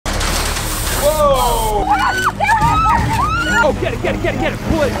Whoa! Oh, get it,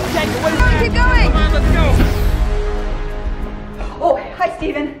 pull it. Dang it, what is that? Keep going. Come on, let's go. Oh, hi,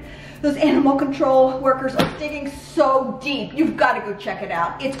 Steven. Those animal control workers are digging so deep. You've got to go check it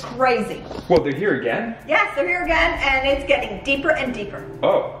out. It's crazy. Well, they're here again? Yes, they're here again, and it's getting deeper and deeper.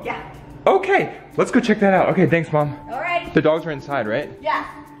 Oh. Yeah. Okay, let's go check that out. Okay, thanks, Mom. All right. The dogs are inside, right? Yes,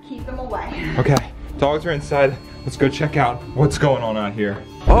 keep them away. Okay, dogs are inside. Let's go check out what's going on out here.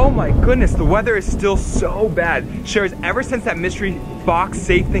 Oh my goodness, the weather is still so bad. Sherry's, ever since that mystery box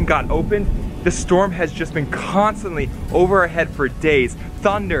safe thing got opened, the storm has just been constantly over our head for days.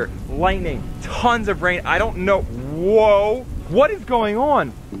 Thunder, lightning, tons of rain. I don't know. Whoa, what is going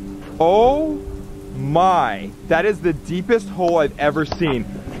on? Oh my, that is the deepest hole I've ever seen.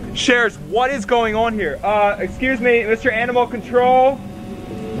 Shares, what is going on here? Excuse me, Mr. Animal Control.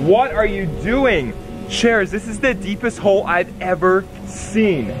 What are you doing? Shares, this is the deepest hole I've ever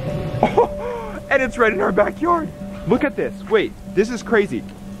seen. Oh, and it's right in our backyard. Look at this. Wait, this is crazy.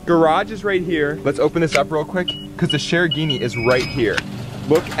 Garage is right here. Let's open this up real quick because the Shergini is right here.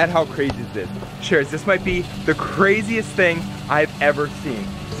 Look at how crazy this is. Shares, this might be the craziest thing I've ever seen.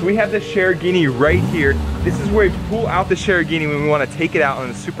 So we have the Shergini right here. This is where we pull out the Shergini when we want to take it out on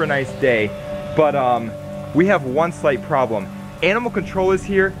a super nice day. But we have one slight problem. Animal control is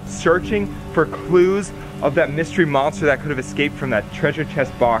here searching for clues of that mystery monster that could have escaped from that treasure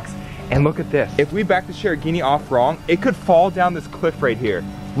chest box. And look at this. If we back the Shergini off wrong, it could fall down this cliff right here.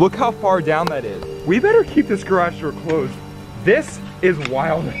 Look how far down that is. We better keep this garage door closed. This is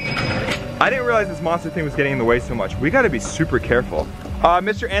wild. I didn't realize this monster thing was getting in the way so much. We gotta be super careful.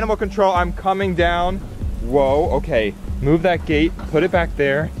 Mr. Animal Control, I'm coming down. Whoa, okay. Move that gate, put it back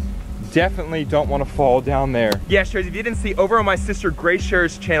there. Definitely don't want to fall down there. Yeah, Sherry, if you didn't see, over on my sister Grace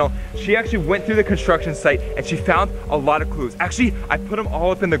Sherry's channel, she actually went through the construction site and she found a lot of clues. Actually, I put them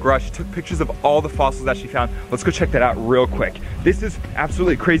all up in the garage. She took pictures of all the fossils that she found. Let's go check that out real quick. This is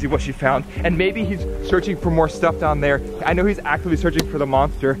absolutely crazy what she found. And maybe he's searching for more stuff down there. I know he's actively searching for the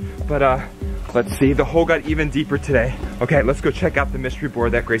monster, but let's see, the hole got even deeper today. Okay, let's go check out the mystery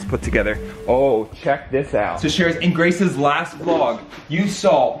board that Grace put together. Oh, check this out. So Sherry, in Grace's last vlog, you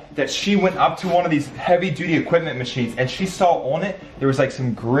saw that she went up to one of these heavy duty equipment machines and she saw on it, there was like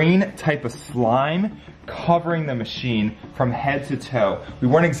some green type of slime covering the machine from head to toe. We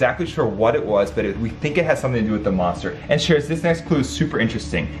weren't exactly sure what it was, but we think it has something to do with the monster. And Sherry, this next clue is super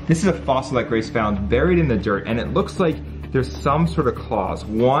interesting. This is a fossil that Grace found buried in the dirt and it looks like there's some sort of claws.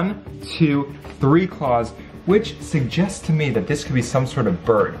 1, 2, 3 claws, which suggests to me that this could be some sort of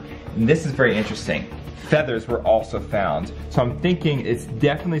bird. And this is very interesting. Feathers were also found. So I'm thinking it's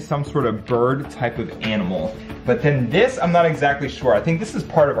definitely some sort of bird type of animal. But then this, I'm not exactly sure. I think this is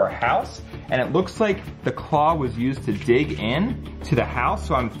part of our house, and it looks like the claw was used to dig in to the house,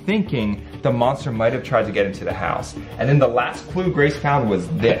 so I'm thinking the monster might have tried to get into the house. And then the last clue Grace found was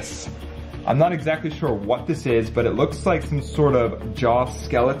this. I'm not exactly sure what this is, but it looks like some sort of jaw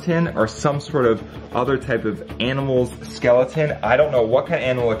skeleton or some sort of other type of animal's skeleton. I don't know what kind of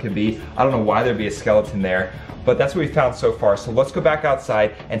animal it could be. I don't know why there'd be a skeleton there, but that's what we found so far. So let's go back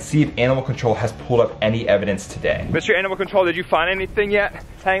outside and see if Animal Control has pulled up any evidence today. Mr. Animal Control, did you find anything yet?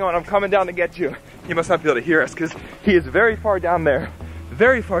 Hang on, I'm coming down to get you. He must not be able to hear us because he is very far down there.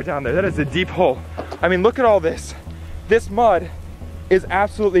 Very far down there. That is a deep hole. I mean, look at all this. This mud is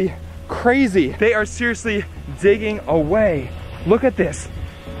absolutely crazy. They are seriously digging away. Look at this.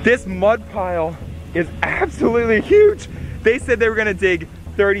 This mud pile is absolutely huge. They said they were gonna dig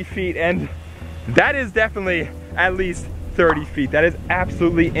 30 feet and that is definitely at least 30 feet. That is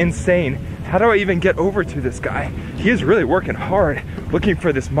absolutely insane. How do I even get over to this guy? He is really working hard looking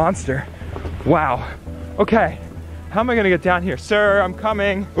for this monster. Wow. Okay, how am I gonna get down here? Sir, I'm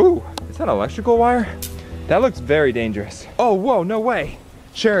coming. Ooh, is that electrical wire? That looks very dangerous. Oh, whoa, no way.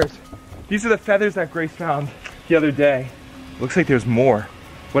 Sheriff, these are the feathers that Grace found the other day. Looks like there's more.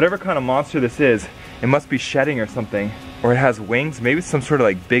 Whatever kind of monster this is, it must be shedding or something. Or it has wings, maybe it's some sort of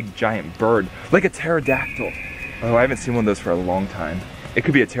like big giant bird, like a pterodactyl. Oh, I haven't seen one of those for a long time. It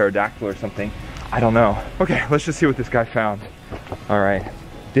could be a pterodactyl or something. I don't know. Okay, let's just see what this guy found. All right,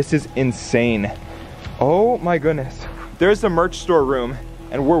 this is insane. Oh my goodness. There's the merch store room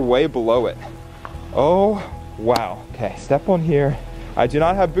and we're way below it. Oh, wow. Okay, step on here. I do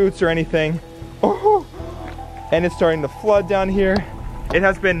not have boots or anything. Oh, and it's starting to flood down here. It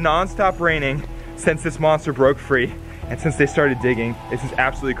has been non-stop raining since this monster broke free and since they started digging. This is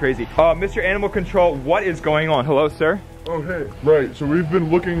absolutely crazy. Mr. Animal Control, what is going on? Hello, sir? Oh, hey, right. So we've been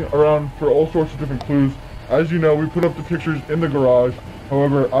looking around for all sorts of different clues. As you know, we put up the pictures in the garage.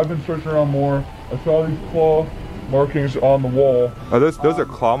 However, I've been searching around more. I saw these claw markings on the wall. Are those are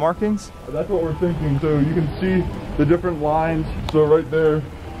claw markings? That's what we're thinking. So you can see the different lines. So right there,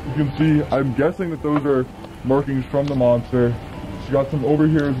 you can see, I'm guessing that those are markings from the monster. She got some over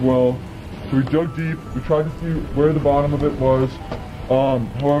here as well. So we dug deep, we tried to see where the bottom of it was.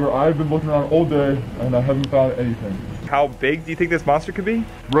 However, I've been looking around all day and I haven't found anything. How big do you think this monster could be?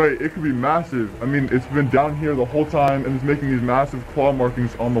 Right, it could be massive. I mean, it's been down here the whole time and it's making these massive claw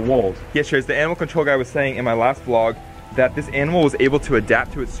markings on the walls. Yeah, sure. As the animal control guy was saying in my last vlog, that this animal was able to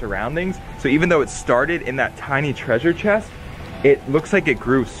adapt to its surroundings. So even though it started in that tiny treasure chest, it looks like it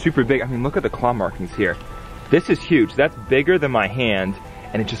grew super big. I mean, look at the claw markings here. This is huge. That's bigger than my hand,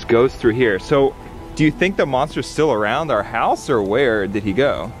 and it just goes through here. So do you think the monster's still around our house, or where did he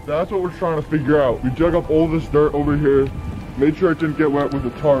go? That's what we're trying to figure out. We dug up all this dirt over here, made sure it didn't get wet with the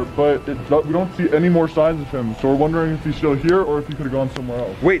tarp, but we don't see any more signs of him. So we're wondering if he's still here or if he could have gone somewhere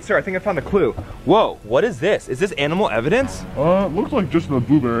else. Wait, sir, I think I found the clue. Whoa, what is this? Is this animal evidence? Looks like just the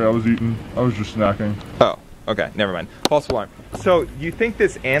blueberry I was eating. I was just snacking. Oh, okay, never mind. False alarm. So you think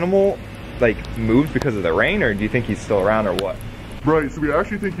this animal like moved because of the rain, or do you think he's still around, or what? Right, so we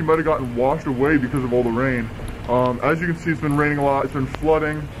actually think he might have gotten washed away because of all the rain. As you can see, it's been raining a lot. It's been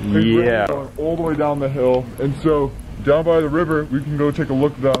flooding. Yeah. Going all the way down the hill. And so down by the river, we can go take a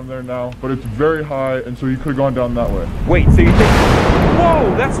look down there now, but it's very high, and so he could have gone down that way. Wait, so you think,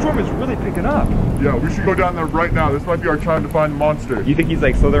 whoa, that storm is really picking up. Yeah, we should go down there right now. This might be our time to find the monster. You think he's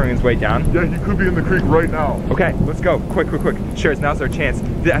like slithering his way down? Yeah, he could be in the creek right now. Okay, let's go, quick. Sure, now's our chance.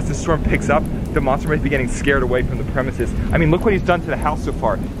 As the storm picks up, the monster might be getting scared away from the premises. I mean, look what he's done to the house so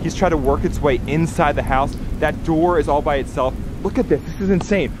far. He's tried to work its way inside the house. That door is all by itself. Look at this is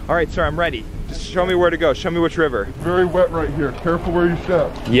insane. All right, sir, I'm ready. Just show me where to go. Show me which river. It's very wet right here. Careful where you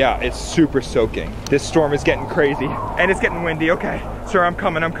step. Yeah, it's super soaking. This storm is getting crazy and it's getting windy. Okay, sir, I'm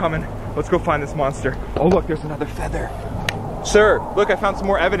coming. Let's go find this monster. Oh, look, there's another feather. Sir, look, I found some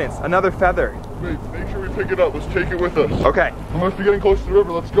more evidence. Another feather. Wait, make sure we pick it up. Let's take it with us. Okay. We must be getting close to the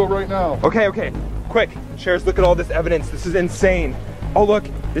river. Let's go right now. Okay. Quick, Shares, look at all this evidence. This is insane. Oh, look,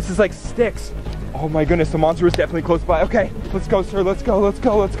 this is like sticks. Oh my goodness, the monster is definitely close by. Okay, let's go, sir. Let's go.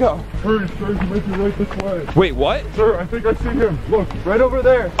 Hurry, sir, he might be right this way. Wait, what? Sir, I think I see him. Look, right over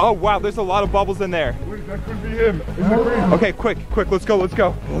there. Oh, wow, there's a lot of bubbles in there. Wait, that could be him. In the creek. Okay, quick, let's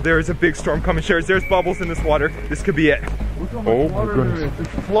go. Oh, there is a big storm coming, Shares. There's bubbles in this water. This could be it. Look how much water there is. It's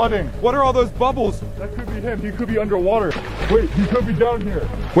flooding. What are all those bubbles? That could be him. He could be underwater. Wait, he could be down here.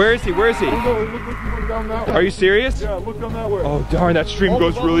 Where is he? Oh no, it looks like he went down that way. Are you serious? Yeah, look down that way. Oh darn, that stream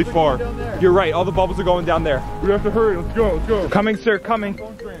goes really far. You're right, all the bubbles are going down there. We have to hurry. Let's go. Coming, sir, coming.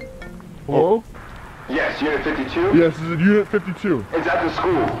 Hello? Yes, Unit 52? Yes, this is Unit 52. It's at the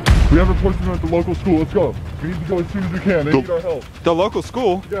school. We have a person at the local school. Let's go. We need to go as soon as we can. They need our help. The local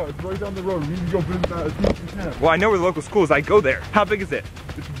school? Yeah, it's right down the road. We need to go visit that as soon as we can. Well, I know where the local school is. I go there. How big is it?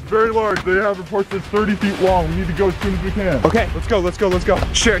 It's very large. They have reports that it's 30 feet long. We need to go as soon as we can. Okay, let's go.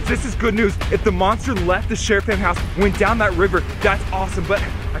 Sheriff, this is good news. If the monster left the sheriff fam house, went down that river, that's awesome. But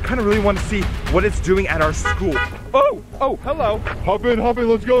I kind of really want to see what it's doing at our school. Oh, hello. Hop in.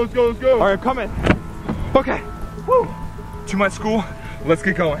 Let's go. All right, I'm coming. Okay, woo. To my school, let's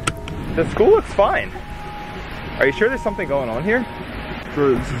get going. The school looks fine. Are you sure there's something going on here?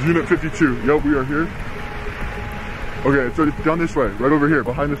 Sure, this is Unit 52. Yep, we are here. Okay, so it's down this way, right over here,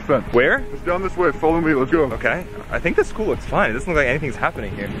 behind this fence. Where? It's down this way. Follow me. Let's go. Okay. I think the school looks fine. It doesn't look like anything's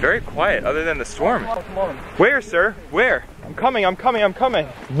happening here. Very quiet, other than the storm. Come on. Where, sir? Where? I'm coming.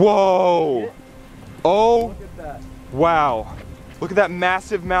 Whoa. Oh. Look at that. Wow. Look at that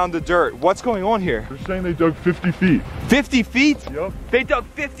massive mound of dirt. What's going on here? They're saying they dug 50 feet. 50 feet? Yep. They dug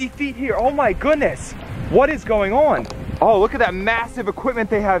 50 feet here. Oh my goodness. What is going on? Oh, look at that massive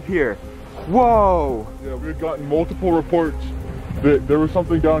equipment they have here. Whoa. Yeah, we had gotten multiple reports that there was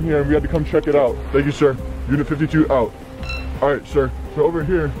something down here and we had to come check it out. Thank you, sir. Unit 52 out. All right, sir. So over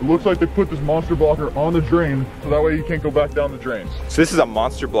here, it looks like they put this monster blocker on the drain, so that way you can't go back down the drains. So this is a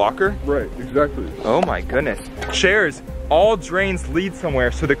monster blocker? Right, exactly. Oh my goodness. Shares, all drains lead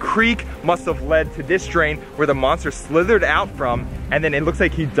somewhere, so the creek must have led to this drain where the monster slithered out from, and then it looks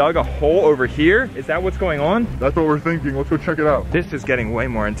like he dug a hole over here. Is that what's going on? That's what we're thinking. Let's go check it out. This is getting way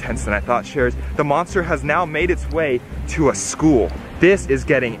more intense than I thought, Shares. The monster has now made its way to a school. This is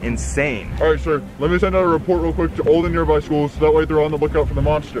getting insane. All right, sir. Let me send out a report real quick to all the nearby schools, so that way they're on the lookout for the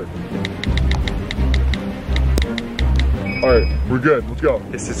monster. All right, we're good. Let's go.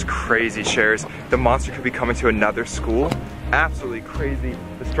 This is crazy, Shares. The monster could be coming to another school. Absolutely crazy.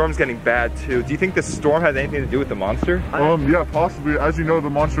 The storm's getting bad too. Do you think the storm has anything to do with the monster? Yeah, possibly. As you know, the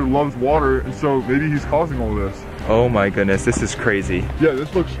monster loves water, and so maybe he's causing all this. Oh my goodness, this is crazy. Yeah,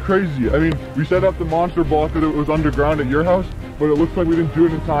 this looks crazy. I mean, we set up the monster block that it was underground at your house, but it looks like we didn't do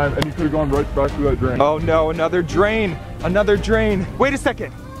it in time, and you could have gone right back to that drain. Oh no, another drain. Another drain. Wait a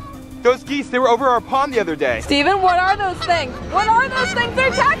second. Those geese, they were over our pond the other day. Steven, what are those things? What are those things? They're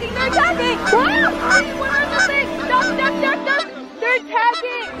attacking! They're attacking! Wow! What are those things? Stop, stop, stop, stop! They're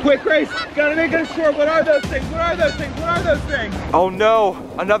attacking! Quick, Grace, gotta make sure. What are those things? What are those things? What are those things? Oh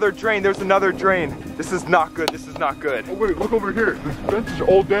no, another drain. There's another drain. This is not good. This is not good. Oh wait, look over here. This fence is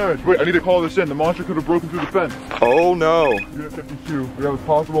all damaged. Wait, I need to call this in. The monster could have broken through the fence. Oh no. Unit 52, we have a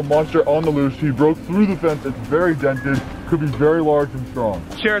possible monster on the loose. He broke through the fence. It's very dented. Could be very large and strong.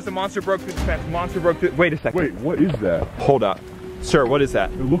 Sheriff, the monster broke through the fence. Monster broke through. Wait a second. Wait, what is that? Hold up. Sir, what is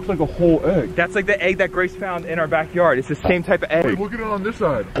that? It looks like a whole egg. That's like the egg that Grace found in our backyard. It's the same type of egg. Wait, look at it on this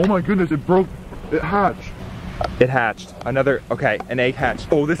side. Oh my goodness, it broke. It hatched. It hatched. Another, okay, an egg hatched.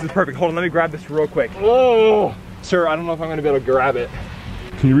 Oh, this is perfect. Hold on, let me grab this real quick. Oh! Sir, I don't know if I'm gonna be able to grab it.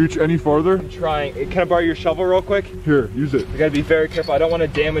 Can you reach any farther? I'm trying. Can I borrow your shovel real quick? Here, use it. I gotta be very careful. I don't want to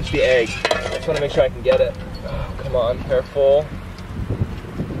damage the egg. I just want to make sure I can get it. Oh, come on, careful.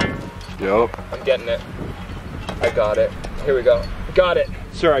 Yep. I'm getting it. I got it. Here we go. Got it.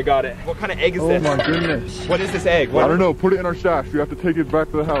 Sir, I got it. What kind of egg is this? Oh my goodness. What is this egg? I don't know. Put it in our stash. We have to take it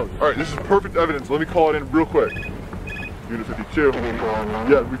back to the house. All right, this is perfect evidence. Let me call it in real quick. Unit 52.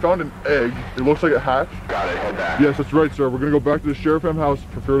 Yeah, we found an egg. It looks like it hatched. Got it, head back. Yes, that's right, sir. We're gonna go back to the sheriff house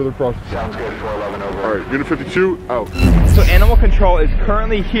for further processing. Sounds good, 411 over. All right, Unit 52, out. So animal control is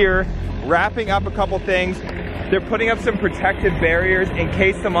currently here, wrapping up a couple things. They're putting up some protective barriers in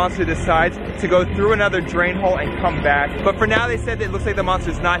case the monster decides to go through another drain hole and come back. But for now, they said that it looks like the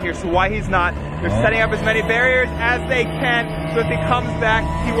monster's not here. So why he's not, they're setting up as many barriers as they can. So if he comes back,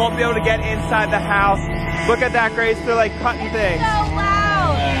 he won't be able to get inside the house. Look at that, Grace. They're like cutting things. So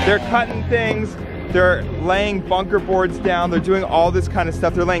loud! They're cutting things. They're laying bunker boards down. They're doing all this kind of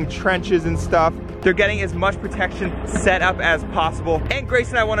stuff. They're laying trenches and stuff. They're getting as much protection set up as possible. And Grace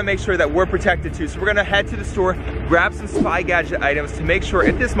and I want to make sure that we're protected too. So we're gonna head to the store, grab some spy gadget items to make sure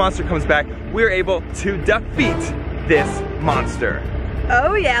if this monster comes back, we're able to defeat this monster.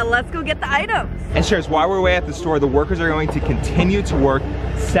 Oh yeah, let's go get the items. And Sharers, while we're away at the store, the workers are going to continue to work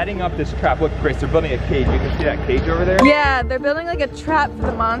setting up this trap. Look, Grace, they're building a cage. You can see that cage over there? Yeah, they're building like a trap for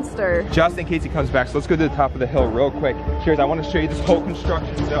the monster. Just in case he comes back. So let's go to the top of the hill real quick. Sharers, I want to show you this whole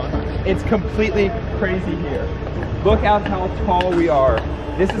construction zone. It's completely crazy here. Look out how tall we are.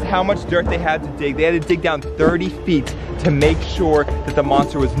 This is how much dirt they had to dig. They had to dig down 30 feet to make sure that the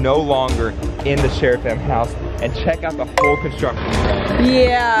monster was no longer in the Sheriff M house. And check out the whole construction zone.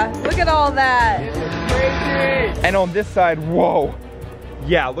 Yeah, look at all that. It's crazy. And on this side, whoa.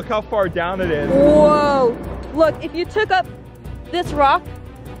 Yeah, look how far down it is. Whoa. Look, if you took up this rock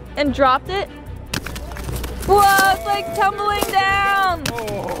and dropped it, whoa, it's like tumbling down.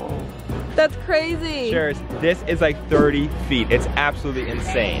 Oh. That's crazy. Sharers, this is like 30 feet. It's absolutely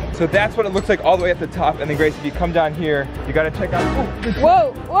insane. So that's what it looks like all the way at the top. And then Grace, if you come down here, you gotta check out. Oh,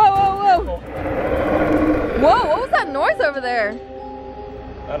 whoa, whoa, whoa, whoa. Whoa, what was that noise over there?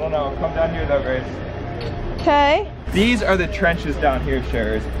 I don't know. Come down here though, Grace. Okay. These are the trenches down here,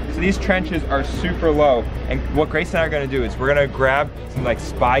 Sharers. So these trenches are super low. And what Grace and I are gonna do is we're gonna grab some like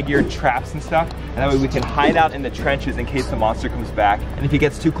spy gear traps and stuff. And that way we can hide out in the trenches in case the monster comes back. And if he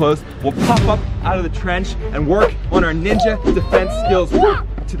gets too close, we'll pop up out of the trench and work on our ninja defense skills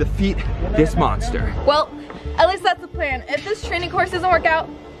to defeat this monster. Well, at least that's the plan. If this training course doesn't work out,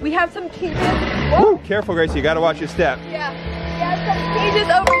 we have some cages. Woo, careful, Grace, you gotta watch your step. Yeah, we have some cages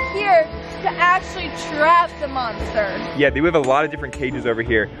over here to actually trap the monster. Yeah, we have a lot of different cages over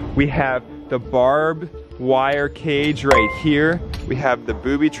here. We have the barbed wire cage right here. We have the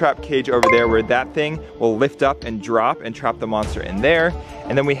booby trap cage over there where that thing will lift up and drop and trap the monster in there.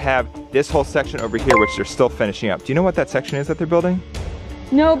 And then we have this whole section over here which they're still finishing up. Do you know what that section is that they're building?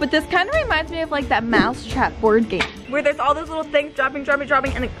 No, but this kind of reminds me of like that mousetrap board game where there's all those little things dropping,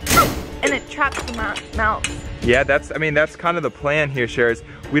 and it traps the mouse. Yeah, that's kind of the plan here, Sharers.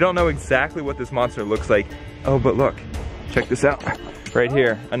 We don't know exactly what this monster looks like. Oh, but look, check this out. Right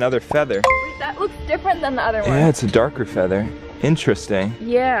here, another feather. Wait, that looks different than the other one. Yeah, it's a darker feather. Interesting.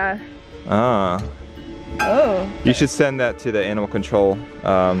 Yeah. Ah. Oh. You should send that to the animal control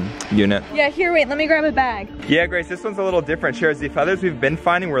unit. Yeah, here, wait, let me grab a bag. Yeah, Grace, this one's a little different. Sharers, the feathers we've been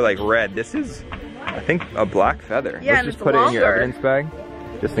finding were like red. This is, I think, a black feather. Yeah, let's and just it's put it in your longer. evidence bag,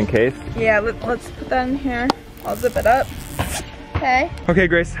 just in case. Yeah, let's put that in here. I'll zip it up. Okay. Okay,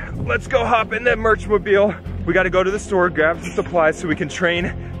 Grace, let's go hop in the merchmobile. We gotta go to the store, grab some supplies so we can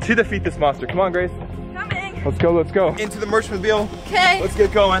train to defeat this monster. Come on, Grace. Coming. Let's go, let's go. Into the merchmobile. Okay. Let's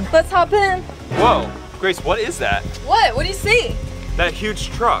get going. Let's hop in. Whoa, Grace, what is that? What? What do you see? That huge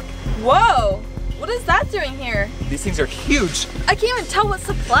truck. Whoa. What is that doing here? These things are huge. I can't even tell what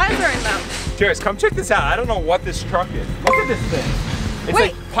supplies are in them. Cheers, come check this out. I don't know what this truck is. Look at this thing. It's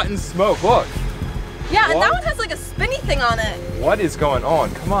Wait. like putting smoke, look. Yeah, and What? that one has like a spinny thing on it. What is going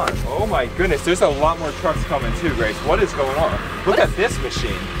on? Come on. Oh my goodness, there's a lot more trucks coming too, Grace. What is going on? Look at this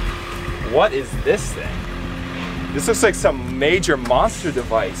machine. What is this thing? This looks like some major monster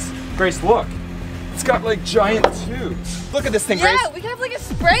device. Grace, look. It's got like giant tubes. Look at this thing, Grace. Yeah, we could have like a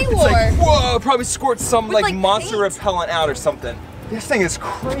spray It's war. like, whoa, probably squirt some With, like like, monster paint. repellent out or something. This thing is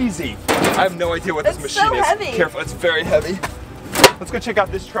crazy. I have no idea what this It's machine so is. heavy. Careful, it's very heavy. Let's go check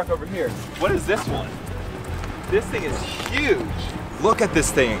out this truck over here. What is this one? This thing is huge. Look at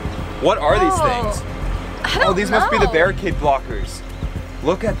this thing. What are these things? I don't Oh, these must be the know. barricade blockers.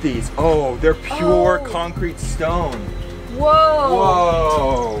 Look at these. Oh, they're pure Oh. concrete stone. Whoa.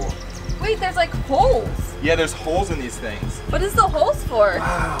 Whoa. Wait, there's like holes. Yeah, there's holes in these things. What is the holes for?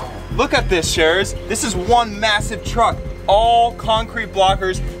 Wow. Look at this, Sharers. This is one massive truck. All concrete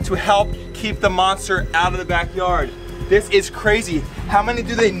blockers to help keep the monster out of the backyard. This is crazy. How many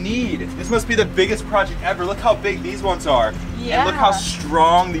do they need? This must be the biggest project ever. Look how big these ones are. Yeah. And look how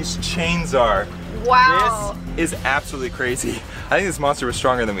strong these chains are. Wow. This is absolutely crazy. I think this monster was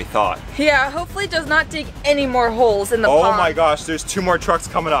stronger than we thought. Yeah, hopefully it does not dig any more holes in the pond. Oh my gosh, there's 2 more trucks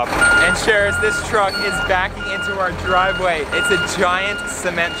coming up. And Sharers, this truck is backing into our driveway. It's a giant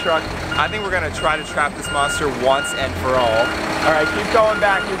cement truck. I think we're gonna try to trap this monster once and for all. All right, keep going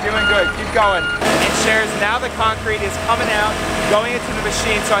back, you're doing good, keep going. And Sharers, now the concrete is coming out, going into the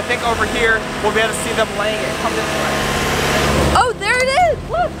machine. So I think over here, we'll be able to see them laying it. Come this way. Oh, there it is,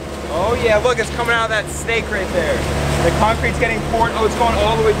 look. Oh yeah, look, it's coming out of that stake right there. The concrete's getting poured. Oh, it's going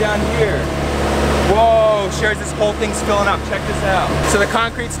all the way down here. Whoa, Sharers, this whole thing's filling up. Check this out. So the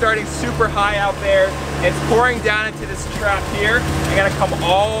concrete's starting super high out there. It's pouring down into this trap here. They're gonna come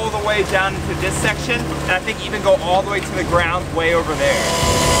all the way down into this section, and I think even go all the way to the ground way over there.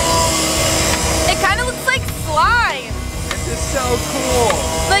 It kind of looks like slime. This is so cool.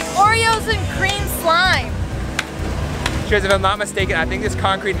 Like Oreos and cream slime. Sharers, if I'm not mistaken, I think this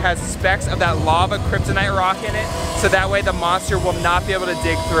concrete has specks of that lava kryptonite rock in it, so that way the monster will not be able to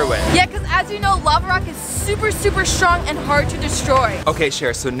dig through it. Yeah, because as you know, lava rock is super, super strong and hard to destroy. Okay,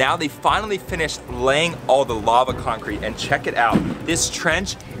 Sharers, so now they finally finished laying all the lava concrete, and check it out. This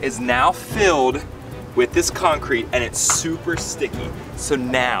trench is now filled with this concrete, and it's super sticky. So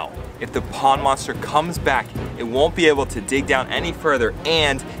now, if the pond monster comes back, it won't be able to dig down any further,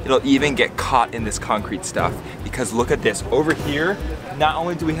 and it'll even get caught in this concrete stuff. Because look at this, over here, not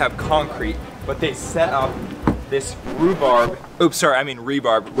only do we have concrete, but they set up this rhubarb. Oops, sorry, I mean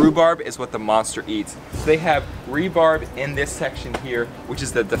rebarb. Rhubarb is what the monster eats. So they have rebarb in this section here, which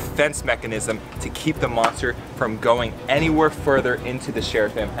is the defense mechanism to keep the monster from going anywhere further into the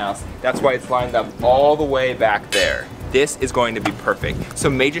Sheriff Fam house. That's why it's lined up all the way back there. This is going to be perfect. So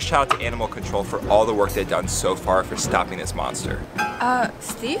major shout out to Animal Control for all the work they've done so far for stopping this monster.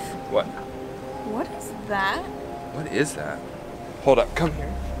 Steve? What? What is that? What is that? Hold up, come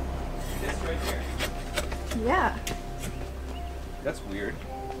here. This right here. Yeah. That's weird.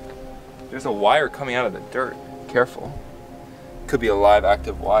 There's a wire coming out of the dirt. Careful. Could be a live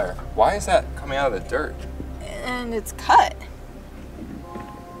active wire. Why is that coming out of the dirt? And it's cut.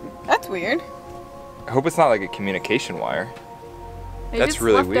 That's weird. I hope it's not like a communication wire. Maybe That's it's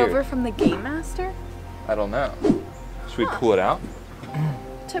really left weird. over from the Game Master? I don't know. Should we pull it out?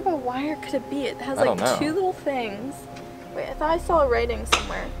 What type of wire could it be? It has I don't like know. 2 little things. Wait, I thought I saw a writing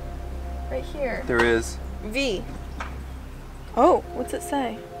somewhere. Right here. There is. V. Oh, what's it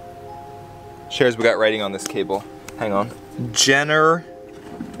say? Sharers, we got writing on this cable. Hang on. Jenner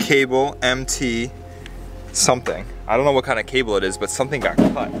cable MT something. I don't know what kind of cable it is, but something got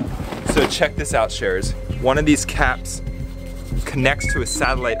cut. So check this out, Sharers. One of these caps connects to a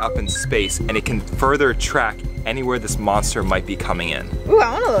satellite up in space, and it can further track anywhere this monster might be coming in. Ooh,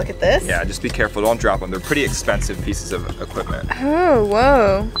 I want to look at this. Yeah, just be careful, don't drop them. They're pretty expensive pieces of equipment. Oh,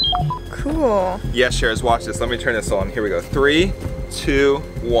 whoa. Cool. Yes, Sharers, watch this. Let me turn this on. Here we go. 3, 2,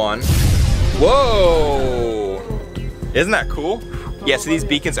 1. Whoa! Isn't that cool? Yeah, so these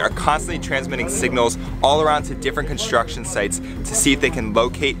beacons are constantly transmitting signals all around to different construction sites to see if they can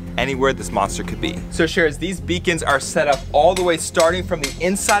locate anywhere this monster could be. So Sharers, these beacons are set up all the way starting from the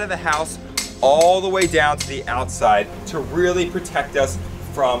inside of the house all the way down to the outside to really protect us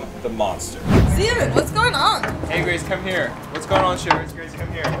from the monster. Steven, what's going on? Hey Grace, come here. What's going on, Sharers? Grace,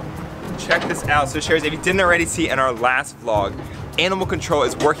 come here. Check this out. So Sharers, if you didn't already see in our last vlog, Animal Control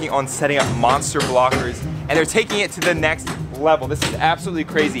is working on setting up monster blockers, and they're taking it to the next level. This is absolutely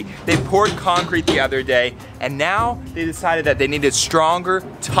crazy. They poured concrete the other day, and now they decided that they needed stronger,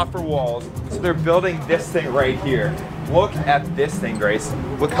 tougher walls. So they're building this thing right here. Look at this thing, Grace.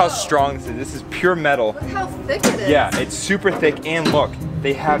 Look how strong this is. This is pure metal. Look how thick it is. Yeah, it's super thick, and look,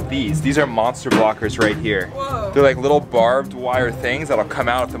 they have these. These are monster blockers right here. Whoa. They're like little barbed wire things that'll come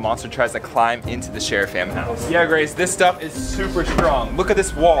out if the monster tries to climb into the sheriff fam house. Yeah, Grace, this stuff is super strong. Look at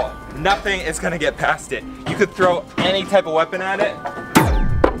this wall. Nothing is gonna get past it. You could throw any type of weapon at it,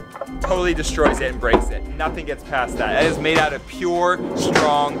 totally destroys it and breaks it. Nothing gets past that. It is made out of pure,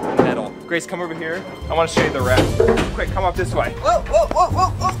 strong metal. Grace, come over here. I want to show you the rest. Quick, come up this way. Whoa, whoa, whoa, whoa,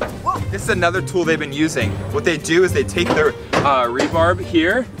 whoa, whoa. This is another tool they've been using. What they do is they take their rebarb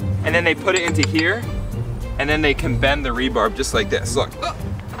here, and then they put it into here, and then they can bend the rebarb just like this. Look.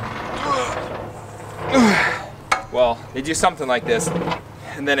 Well, they do something like this,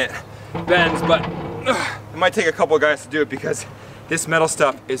 and then it bends, but it might take a couple of guys to do it because this metal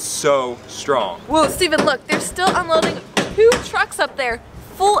stuff is so strong. Whoa, Steven, look, they're still unloading 2 trucks up there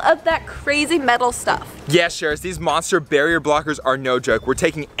full of that crazy metal stuff. Yes, Sheriff, these monster barrier blockers are no joke. We're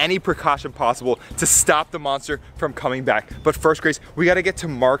taking any precaution possible to stop the monster from coming back. But first, Grace, we gotta get to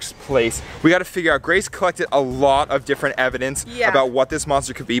Mark's place. We gotta figure out, Grace collected a lot of different evidence about what this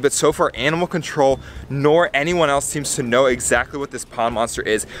monster could be, but so far animal control nor anyone else seems to know exactly what this pond monster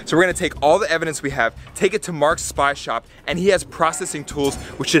is. So we're gonna take all the evidence we have, take it to Mark's spy shop, and he has processing tools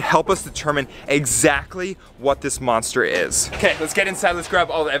which should help us determine exactly what this monster is. Okay, let's get inside, let's grab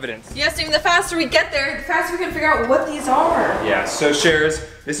all the evidence. Yeah, Steven, the faster we get there, the faster we can figure out what these are. Yeah, so Shares,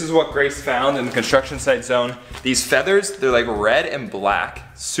 this is what Grace found in the construction site zone. These feathers, they're like red and black.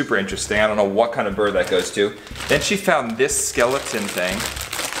 Super interesting. I don't know what kind of bird that goes to. Then she found this skeleton thing.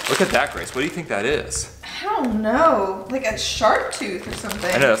 Look at that, Grace. What do you think that is? I don't know, like a shark tooth or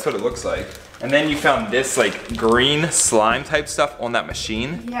something. I know, that's what it looks like. And then you found this like green slime type stuff on that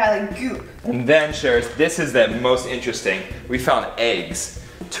machine. Yeah, like goop. And then, Shares, this is the most interesting. We found eggs.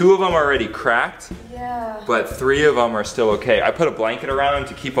 2 of them are already cracked. Yeah. But 3 of them are still okay. I put a blanket around them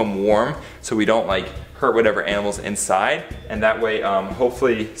to keep them warm so we don't like hurt whatever animals inside. And that way,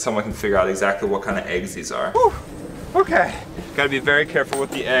 hopefully someone can figure out exactly what kind of eggs these are. Whew. Okay, gotta be very careful with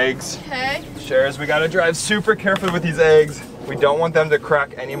the eggs. Okay. Shares, we gotta drive super carefully with these eggs. We don't want them to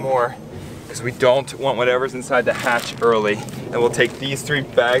crack anymore because we don't want whatever's inside to hatch early. And we'll take these 3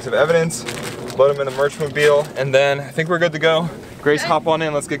 bags of evidence, load them in the merchmobile, and then I think we're good to go. Grace, hop on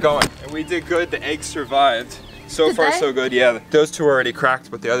in, let's get going. And we did good, the eggs survived. So far, so good, yeah. Those 2 are already cracked,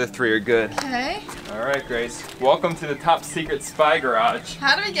 but the other 3 are good. Okay. All right, Grace. Welcome to the top secret spy garage.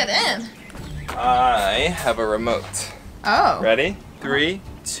 How do we get in? I have a remote. Oh. Ready? 3,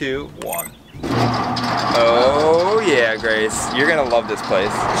 2, 1. Oh yeah, Grace. You're gonna love this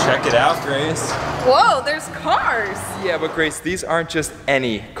place. Check it out, Grace. Whoa, there's cars. Yeah, but Grace, these aren't just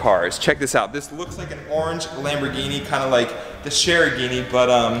any cars. Check this out. This looks like an orange Lamborghini, kind of like the Sherigini, but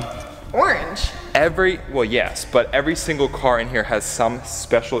Orange? well yes, but every single car in here has some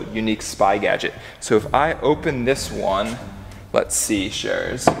special, unique spy gadget. So if I open this one, let's see,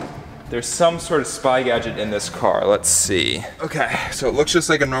 Shares. There's some sort of spy gadget in this car. Let's see. Okay, so it looks just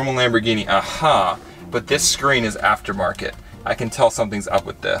like a normal Lamborghini. Aha, but this screen is aftermarket. I can tell something's up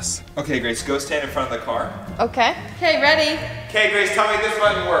with this. Okay, Grace, go stand in front of the car. Okay. Okay, ready? Okay, Grace, tell me this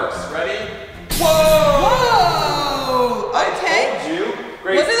button works. Ready? Whoa! Whoa! Okay. I told you.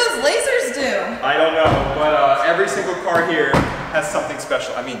 Grace, What do those lasers do? I don't know, but every single car here has something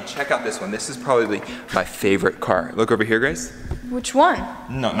special. I mean, check out this one. This is probably my favorite car. Look over here, Grace. Which one?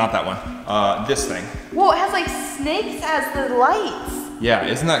 No, not that one. This thing. Whoa, it has like snakes as the lights. Yeah,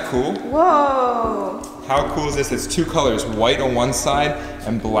 isn't that cool? Whoa. How cool is this? It's 2 colors, white on one side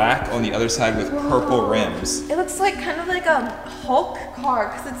and black on the other side with purple rims. It looks like kind of like a Hulk car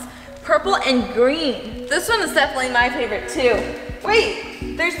because it's purple and green. This one is definitely my favorite too.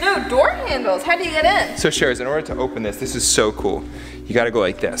 Wait, there's no door handles. How do you get in? So Shares, in order to open this is so cool. You gotta go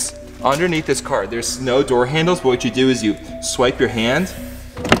like this. Underneath this car, there's no door handles, but what you do is you swipe your hand,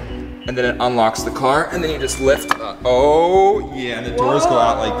 and then it unlocks the car, and then you just lift up. Oh, yeah, and the doors go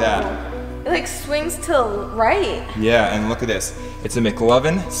out like that. It like swings to the right. Yeah, and look at this. It's a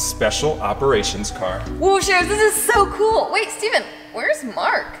McLovin Special Operations car. Whoa, Shares, this is so cool. Wait, Steven, where's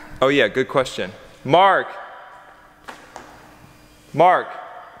Mark? Oh yeah, good question. Mark! Mark!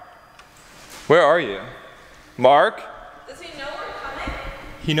 Where are you? Mark? Does he know we're coming?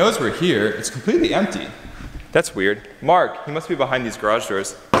 He knows we're here. It's completely empty. That's weird. Mark, he must be behind these garage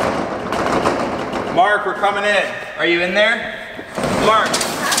doors. Mark, we're coming in. Are you in there? Mark!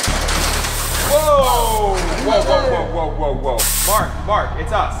 Whoa! Whoa, whoa, whoa, whoa, whoa, whoa. Mark,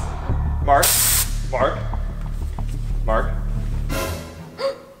 it's us. Mark,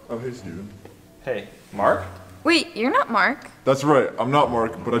 hey Steven. Hey, Mark? Wait, you're not Mark. That's right, I'm not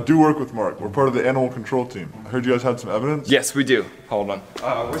Mark, but I do work with Mark. We're part of the animal control team. I heard you guys had some evidence? Yes, we do. Hold on.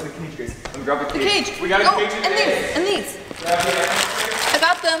 Where's the cage, Grace? Let me grab the The cage. cage. We got a Oh, cage and these, and these. I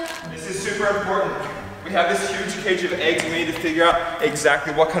got them. This is super important. We have this huge cage of eggs. We need to figure out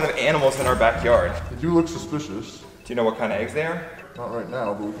exactly what kind of animals in our backyard. They do look suspicious. Do you know what kind of eggs they are? Not right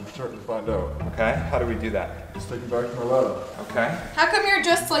now, but we can certainly find out. Okay, how do we do that? Let's take it back to my lab. Okay. How come you're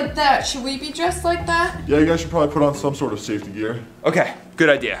dressed like that? Should we be dressed like that? Yeah, you guys should probably put on some sort of safety gear. Okay, good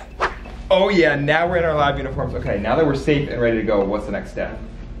idea. Oh yeah, now we're in our lab uniforms. Okay, now that we're safe and ready to go, what's the next step?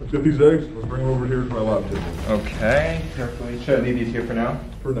 Let's get these eggs, let's bring them over here to my lab table. Okay, carefully. Should I leave these here for now?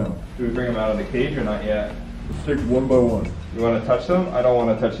 For now. Do we bring them out of the cage or not yet? Let's take one by one. You want to touch them? I don't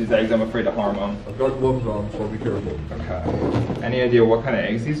want to touch these eggs. I'm afraid to harm them. I've got gloves on, so I'll be careful. Okay. Any idea what kind of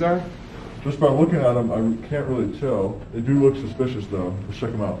eggs these are? Just by looking at them, I can't really tell. They do look suspicious though. Let's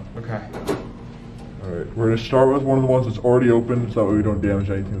check them out. Okay. Alright, we're gonna start with one of the ones that's already open so that way we don't damage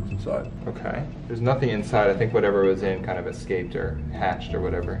anything that's inside. Okay. There's nothing inside. I think whatever was in kind of escaped or hatched or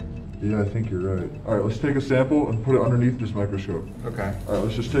whatever. Yeah, I think you're right. Alright, let's take a sample and put it underneath this microscope. Okay. Alright,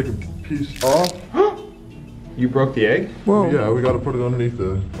 let's just take a piece off. You broke the egg? Whoa. Yeah, we gotta put it underneath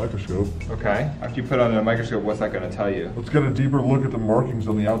the microscope. Okay. After you put it under a microscope, what's that going to tell you? Let's get a deeper look at the markings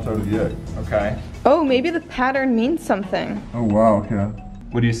on the outside of the egg. Okay. Oh, maybe the pattern means something. Oh wow, okay.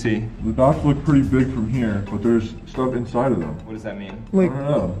 What do you see? The dots look pretty big from here, but there's stuff inside of them. What does that mean? I don't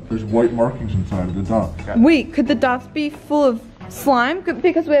know. There's white markings inside of the dots. Okay. Wait, could the dots be full of slime?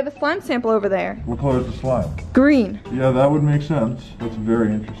 Because we have a slime sample over there. What color is the slime? Green. Yeah, that would make sense. That's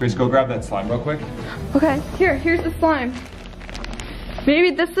very interesting. Grace, go grab that slime real quick. Okay, here's the slime.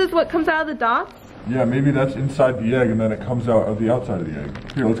 Maybe this is what comes out of the dots? Yeah, maybe that's inside the egg and then it comes out of the outside of the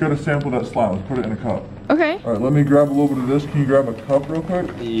egg. Here, let's get a sample of that slime. Let's put it in a cup. Okay. Alright, let me grab a little bit of this. Can you grab a cup real quick?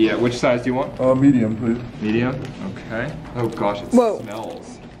 Yeah, which size do you want? Medium, please. Medium? Okay. Oh gosh, it Whoa.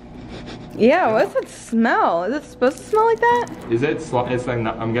 smells. Yeah, what's that smell? Is it supposed to smell like that? Is it slime? It's like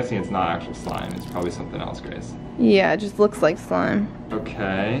not, I'm guessing it's not actual slime. It's probably something else, Grace. Yeah, it just looks like slime.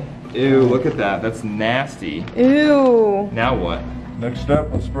 Okay. Ew, look at that. That's nasty. Ew. Now what? Next step,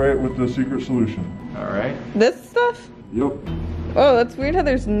 let's spray it with the secret solution. All right. This stuff? Yep, Oh, that's weird how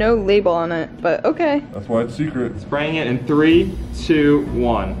there's no label on it, but okay. that's why it's secret. Spraying it in 3, 2,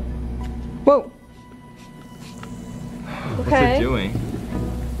 1. Whoa. What's Okay. it doing?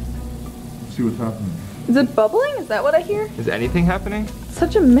 Let's see what's happening. Is it bubbling? Is that what I hear? Is anything happening?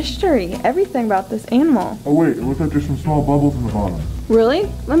 Such a mystery. Everything about this animal. Oh wait, it looks like there's some small bubbles in the bottom.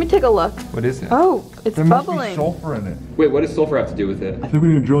 Really? Let me take a look. What is it? Oh, it's There must be bubbling. sulfur in it. Wait, what does sulfur have to do with it? I think we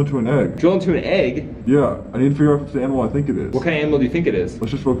need to drill into an egg. Drill into an egg? Yeah, I need to figure out if it's the animal I think it is. What kind of animal do you think it is?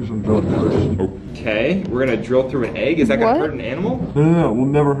 Let's just focus on drilling first. Okay, we're gonna drill through an egg. Is that gonna What? hurt an animal? No, we'll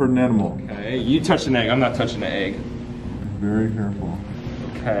never hurt an animal. Okay, you touched an egg. I'm not touching an egg. Very careful.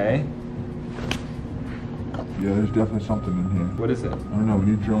 Okay. Yeah, there's definitely something in here. What is it? I don't know, we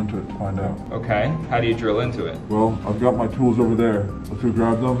need to drill into it to find out. Okay. How do you drill into it? Well, I've got my tools over there. Let's go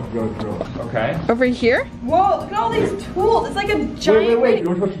grab them. I've got to drill. Okay. Over here? Whoa, look at all these tools. It's like a giant... Wait,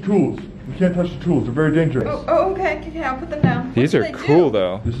 don't touch the tools. You can't touch the tools, they're very dangerous. Oh, okay, I'll put them down. These What are do they cool do?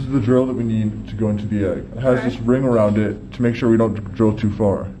 though. This is the drill that we need to go into the egg. It has this ring around it to make sure we don't drill too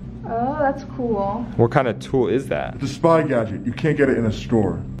far. Oh, that's cool. What kind of tool is that? It's a spy gadget. You can't get it in a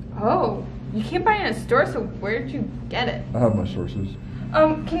store. Oh, you can't buy it in a store, so where did you get it? I have my sources.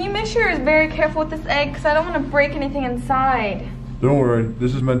 Can you make sure you're very careful with this egg, because I don't want to break anything inside. Don't worry,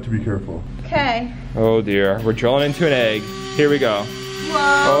 this is meant to be careful. Okay. Oh dear. We're drilling into an egg. Here we go.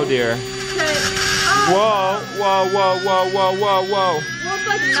 Whoa. Oh dear. Okay. Whoa, whoa, whoa, whoa, whoa, whoa, whoa. Well, it's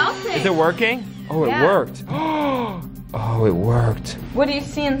like melting. Is it working? Oh, it Yeah. worked. Oh, it worked. What do you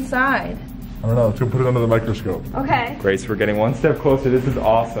see inside? I don't know, let's go put it under the microscope. Okay. Grace, we're getting one step closer. This is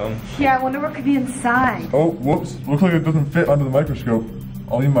awesome. Yeah, I wonder what could be inside. Oh, whoops. Looks like it doesn't fit under the microscope.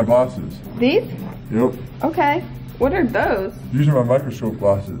 I'll need my glasses. These? Yep. Okay. What are those? These are my microscope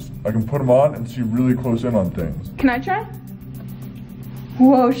glasses. I can put them on and see really close in on things. Can I try?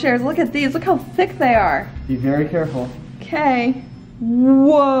 Whoa, Shares, look at these. Look how thick they are. Be very careful. Okay.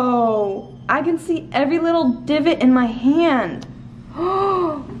 Whoa. I can see every little divot in my hand.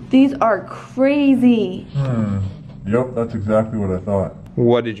 These are crazy. Yep, that's exactly what I thought.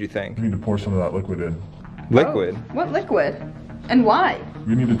 What did you think? We need to pour some of that liquid in. Liquid. Oh, what liquid? And why?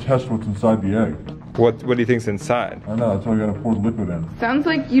 We need to test what's inside the egg. What do you think's inside? I don't know, that's why we gotta pour the liquid in. Sounds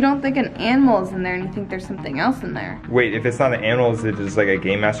like you don't think an animal is in there and you think there's something else in there. Wait, if it's not an animal, is it just like a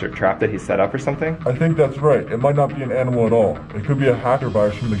game master trap that he set up or something? I think that's right. It might not be an animal at all. It could be a hacker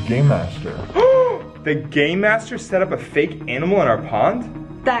virus from the Game Master. The game master set up a fake animal in our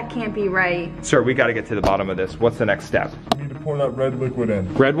pond? That can't be right. Sir, we gotta get to the bottom of this. What's the next step? You need to pour that red liquid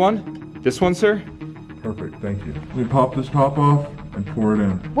in. Red one? This one, sir? Perfect, thank you. We pop this top off and pour it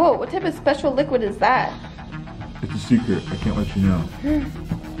in. Whoa, what type of special liquid is that? It's a secret, I can't let you know.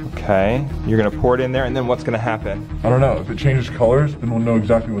 Okay, you're gonna pour it in there, and then what's gonna happen? I don't know, if it changes colors, then we'll know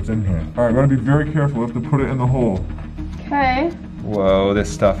exactly what's in here. All right, we're gonna be very careful. We have to put it in the hole. Okay. Whoa,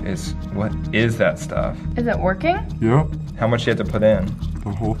 this stuff is, what is that stuff? Is it working? Yep, How much do you have to put in? the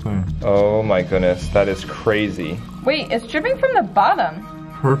whole thing. Oh my goodness, that is crazy. Wait, it's dripping from the bottom.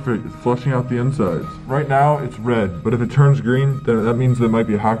 Perfect, it's flushing out the insides. Right now, it's red, but if it turns green, then that means there might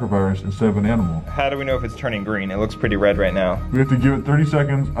be a hacker virus instead of an animal. How do we know if it's turning green? It looks pretty red right now. We have to give it 30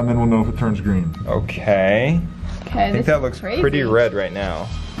 seconds, and then we'll know if it turns green. Okay. Okay, I think that looks pretty red right now.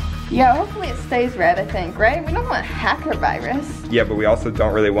 Yeah, hopefully it stays red, I think, right? We don't want a hacker virus. Yeah, but we also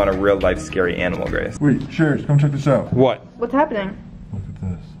don't really want a real life scary animal, Grace. Wait, Sherry, come check this out. What? What's happening? Look at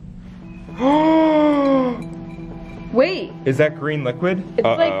this. Wait, Is that green liquid? It's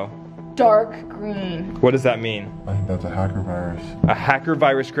Uh-oh. dark green. What does that mean? I think that's a hacker virus. A hacker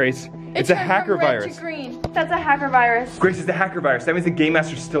virus, Grace? It's a turned hacker from red virus. to green. That's a hacker virus. Grace, it's a hacker virus. That means the Game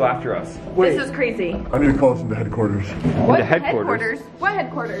Master's still after us. Wait, This is crazy. I need to call this into headquarters. What The headquarters? What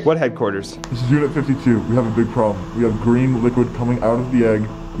headquarters? What headquarters? This is Unit 52. We have a big problem. We have green liquid coming out of the egg.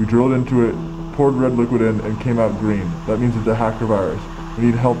 We drilled into it, poured red liquid in, and came out green. That means it's a hacker virus. We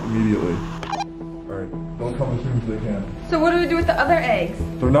need help immediately. Alright, they'll come as soon as they can. So what do we do with the other eggs?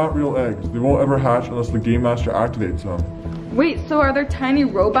 They're not real eggs. They won't ever hatch unless the Game Master activates them. Wait, so are there tiny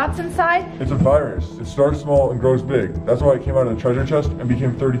robots inside? It's a virus. It starts small and grows big. That's why it came out of the treasure chest and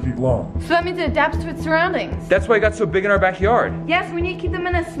became 30 feet long. So that means it adapts to its surroundings. That's why it got so big in our backyard. Yes, we need to keep them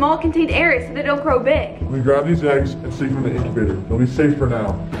in a small contained area so they don't grow big. We grab these eggs and stick them in the incubator. They'll be safe for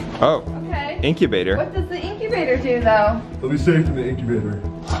now. Oh, Okay. incubator. What does the incubator do though? They'll be safe in the incubator.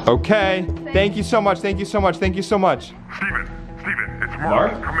 Okay. Thank you so much. Thank you so much. Thank you so much. Steven, it's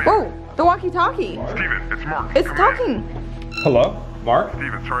Mark? Mark. Come in. Oh, the walkie-talkie. Steven, it's Mark. It's Come talking. Hello? Mark?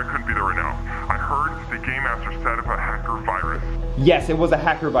 Steven, sorry I couldn't be there right now. I heard the Game Master set up a hacker virus. Yes, it was a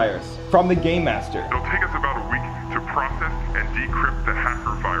hacker virus from the Game Master. It'll take us about a week to process and decrypt the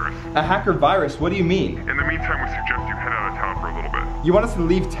hacker virus. A hacker virus? What do you mean? In the meantime, we suggest you head out of town for a little bit. You want us to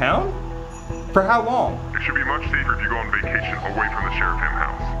leave town? For how long? It should be much safer if you go on vacation away from the Sheraton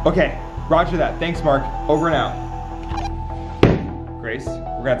house. Okay, roger that. Thanks, Mark. Over and out. Grace,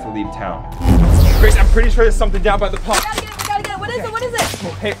 we're gonna have to leave town. Grace, I'm pretty sure there's something down by the pond. We gotta get it. What is it? What is it?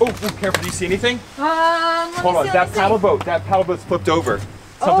 Oh, hey, oh, careful. Do you see anything? Let Hold me on, see, that let me see. paddle boat's flipped over.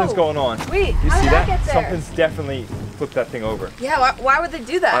 Something's Oh. going on. Wait, You how see did that that? get there? Something's definitely flipped that thing over. Yeah, why would they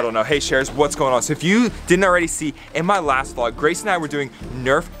do that? I don't know. Hey, Shares, what's going on? So if you didn't already see, in my last vlog, Grace and I were doing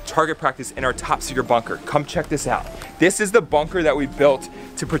Nerf target practice in our top secret bunker. Come check this out. This is the bunker that we built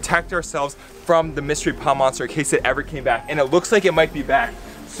to protect ourselves from the mystery pond monster in case it ever came back. And it looks like it might be back.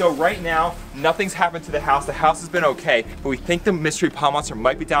 So right now, nothing's happened to the house. The house has been okay, but we think the mystery pond monster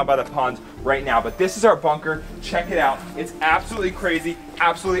might be down by the pond right now. But this is our bunker. Check it out. It's absolutely crazy,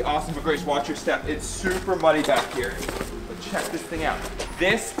 absolutely awesome. But Grace, watch your step. It's super muddy back here. But check this thing out.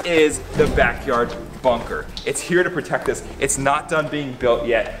 This is the backyard bunker. It's here to protect us. It's not done being built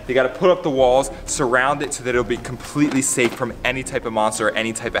yet. They got to put up the walls, surround it so that it'll be completely safe from any type of monster or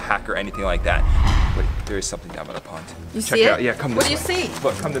any type of hacker or anything like that. Wait, there is something down by the pond. You Check see it it? out. Yeah, come this way. What do you see?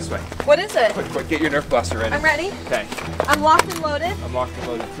 Look, come this way. What is it? Quick, get your Nerf blaster ready. I'm ready. Okay, I'm locked and loaded. I'm locked and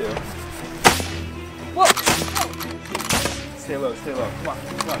loaded too. Whoa. Stay low, stay low.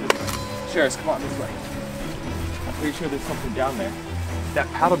 Come on this way. Shares, come on this way. I'm pretty sure there's something down there. That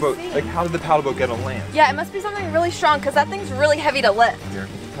paddle boat, like how did the paddle boat get on land? Yeah, it must be something really strong because that thing's really heavy to lift. Here,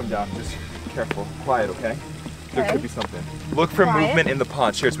 come down, just careful, quiet, okay? There Okay. could be something. Look for Quiet. movement in the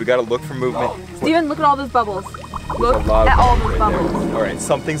pond. Shares, we gotta look for movement. Steven, look at all those bubbles. Look There's a lot of at all bubbles those right there. bubbles. All right,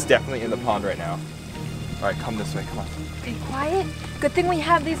 something's definitely in the pond right now. All right, come this way, come on. Be quiet. Good thing we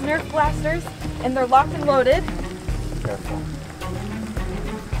have these Nerf blasters and they're locked and loaded. Careful.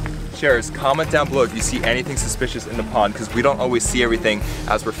 Sharers, comment down below if you see anything suspicious in the pond because we don't always see everything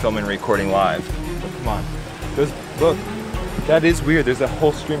as we're filming and recording live. But come on. Look, that is weird. There's a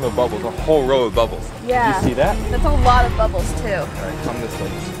whole stream of bubbles, a whole row of bubbles. Yeah. Do you see that? That's a lot of bubbles too. All right, come this way.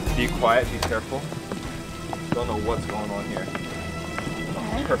 Just be quiet, be careful. Don't know what's going on here.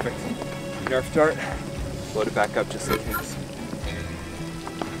 Oh, perfect. Nerf dart. Load it back up just in case.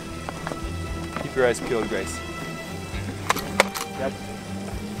 Keep your eyes peeled, Grace.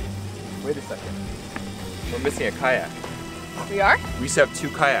 Wait a second. We're missing a kayak. We are? We used to have two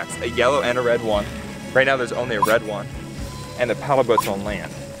kayaks, a yellow and a red one. Right now there's only a red one. And the paddle boat's on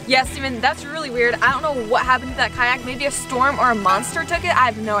land. Yeah, Steven, that's really weird. I don't know what happened to that kayak. Maybe a storm or a monster took it. I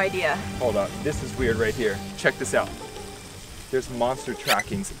have no idea. Hold on, this is weird right here. Check this out. There's monster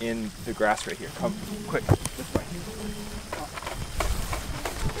trackings in the grass right here. Come, quick, this way.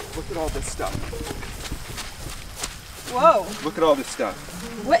 Look at all this stuff. Whoa. Look at all this stuff.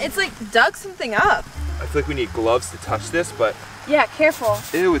 What? It's like dug something up. I feel like we need gloves to touch this, but Yeah, careful.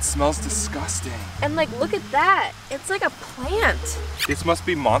 ew, it smells disgusting. And like, look at that. It's like a plant. This must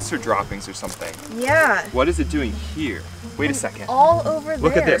be monster droppings or something. Yeah. What is it doing here? Wait a second. All over there.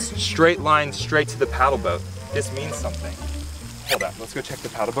 Look at this, straight line straight to the paddle boat. This means something. Hold on, let's go check the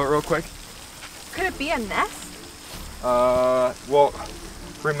paddle boat real quick. Could it be a nest? Well,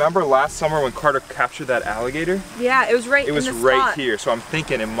 remember last summer when Carter captured that alligator? Yeah, it was right It was in the right spot. here, so I'm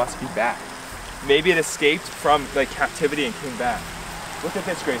thinking it must be back. Maybe it escaped from like captivity and came back. Look at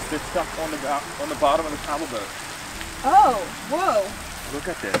this, Grace. There's stuff on the bottom of the paddle boat. Oh, whoa. Look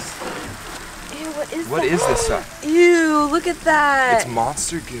at this. Ew, what is that? What is this stuff? Ew, look at that. It's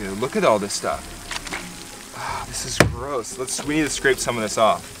monster goo. Look at all this stuff. Oh, this is gross. We need to scrape some of this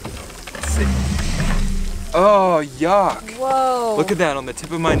off. Let's see. Oh, yuck. Whoa. Look at that on the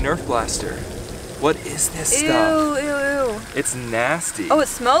tip of my Nerf blaster. What is this Ew, stuff? ew, ew. It's nasty. Oh, it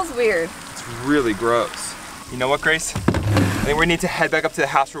smells weird. It's really gross. You know what, Grace? I think we need to head back up to the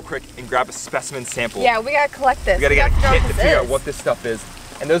house real quick and grab a specimen sample. Yeah, we gotta collect this. We gotta get a figure out kit what to this figure out is. what this stuff is.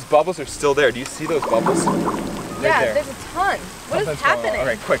 And those bubbles are still there. Do you see those bubbles? Yeah, there. there's a ton. What is Something's going on. happening? All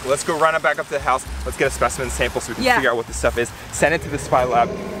right, quick, let's go run it back up to the house. Let's get a specimen sample so we can Yeah. figure out what this stuff is. Send it to the spy lab.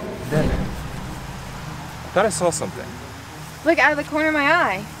 Then, I thought I saw something. Look, out of the corner of my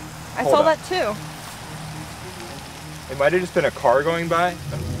eye. I Hold saw on. that too. It might have just been a car going by.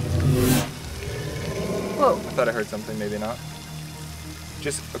 Whoa. I thought I heard something, maybe not.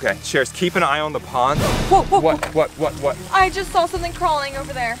 Just, okay, Sharers, keep an eye on the pond. Whoa, whoa, What? I just saw something crawling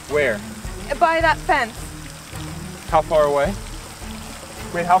over there. Where? By that fence. How far away?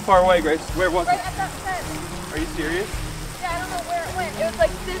 Wait, how far away, Grace? Where was Right it? at that fence. Are you serious? Yeah, I don't know where it went.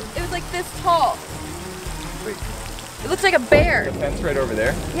 It was like this tall. Wait, It looks like a bear. the fence right over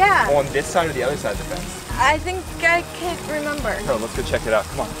there? Yeah. On this side or the other side of the fence? I think I can't remember. Oh, let's go check it out.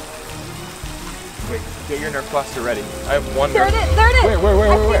 Come on. Wait, get your Nerf blaster ready. I have one There Nerf. it is. There it is.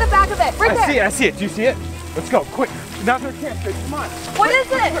 Where? I see the back of it. Right there. I see it. Do you see it? Let's go, quick. Now's our chance, Grace. Come on. What is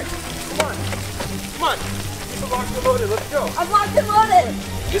it? Come on. Keep it locked and loaded. Let's go. I'm locked and loaded.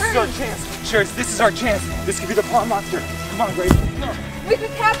 This is our chance. Sharers, this is our chance. This could be the pond monster. Come on, Grace. Let's go. We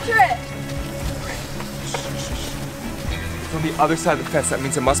can capture it. It's on the other side of the fence. That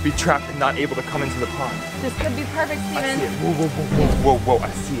means it must be trapped and not able to come into the pond. This could be perfect, I see it. Steven. Whoa. I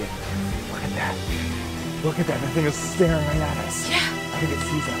see it. Look at that. Look at that. That thing is staring right at us. Yeah. I think it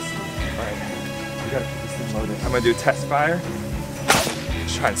sees us. All right. We gotta keep this thing loaded. I'm gonna do a test fire.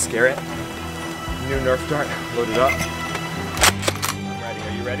 Just try and scare it. New Nerf dart. Load it up. I'm ready.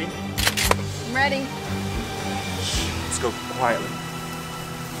 Are you ready? I'm ready. Let's go quietly.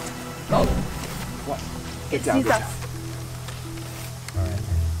 Oh. What? It Get down. sees Get us. down. All right.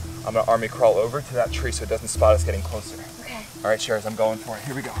 I'm gonna army crawl over to that tree so it doesn't spot us getting closer. Okay. All right, Sharers, I'm going for it.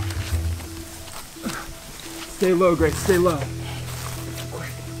 Here we go. Stay low, Grace. Stay low. Quick.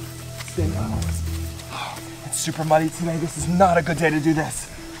 Stay low. Oh, it's super muddy today. This is not a good day to do this.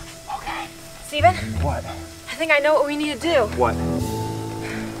 Okay. Steven, What? I think I know what we need to do. What?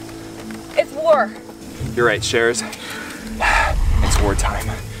 It's war. You're right, Sharers. It's wartime.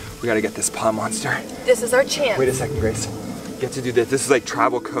 We gotta get this pond monster. This is our chance. Wait a second, Grace. You have to do this. This is like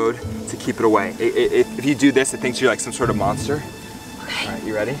tribal code to keep it away. If you do this, it thinks you're like some sort of monster. Okay. All right,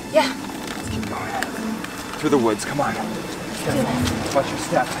 you ready? Yeah. Let's keep going. Through the woods, come on. Watch your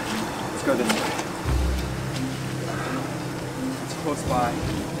step. Let's go this way. It's close by.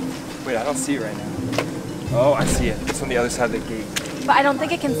 Wait, I don't see it right now. Oh, I see it. It's on the other side of the gate. But I don't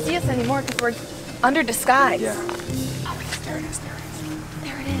think it can see us anymore because we're under disguise. Yeah. Oh, there it is, there it is.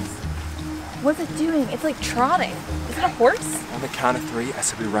 There it is. What's it doing? It's like trotting. Is it a horse? On the count of 3, I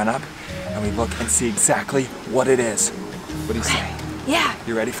said we run up and we look and see exactly what it is. What do you say? Yeah.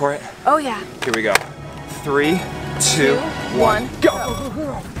 You ready for it? Oh yeah. Here we go. 3, 2, 1, go!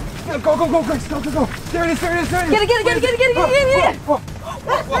 Go, Grace, go! There it is! Get it.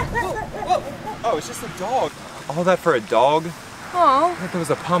 Oh, it's just a dog. All that for a dog? Oh. I thought it was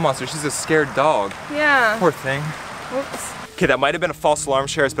a pond monster. She's a scared dog. Yeah. Poor thing. Oops. Okay, that might have been a false alarm,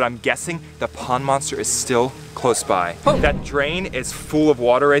 Sharers, but I'm guessing the pond monster is still close by. Oh. That drain is full of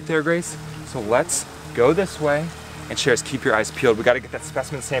water right there, Grace. So let's go this way. And Sharers, keep your eyes peeled. We gotta get that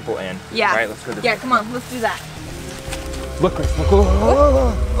specimen sample in. Yeah. All right, let's go this way. Yeah, come on, let's do that. Look, Grace, look.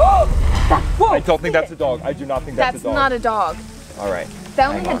 Whoa. I don't think that's a dog. I do not think that's a dog. That's not a dog. All right, That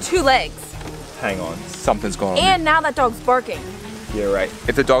only had 2 legs. Hang on, something's going on. And now that dog's barking. Yeah, right.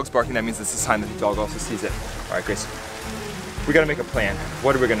 If the dog's barking, that means it's a sign that the dog also sees it. All right, Grace. We gotta make a plan.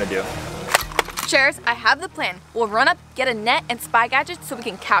 What are we gonna do? Sharers, I have the plan. We'll run up, get a net and spy gadgets so we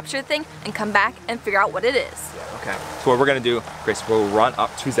can capture the thing and come back and figure out what it is. Okay. So what we're gonna do, Grace, we'll run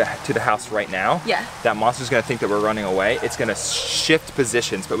up to the house right now. Yeah. That monster's gonna think that we're running away. It's gonna shift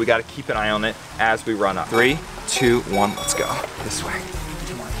positions, but we gotta keep an eye on it as we run up. 3, 2, 1, let's go. This way.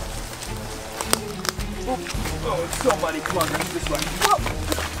 Come on. Oh, it's so muddy. Come on, Grace, this way. Oh,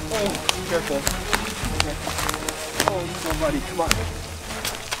 careful. Okay. Oh, it's so muddy. Come on.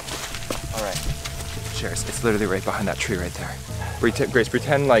 All right. Sharers, it's literally right behind that tree right there. Grace,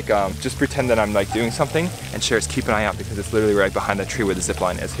 pretend like, just pretend that I'm like doing something, and Sharers, keep an eye out because it's literally right behind that tree where the zip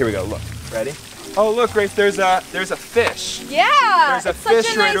line is. Here we go, look, ready? Oh look, Grace, there's a fish. Yeah, there's a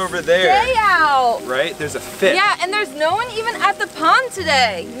fish right over there. Day out. Right, there's a fish. Yeah, and there's no one even at the pond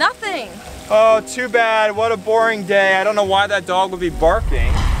today. Nothing. Oh, too bad, what a boring day. I don't know why that dog would be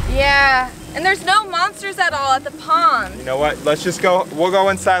barking. Yeah, and there's no monsters at all at the pond. You know what, let's just go, we'll go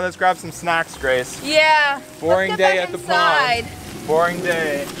inside, let's grab some snacks, Grace. Yeah, boring day at the inside. pond. Boring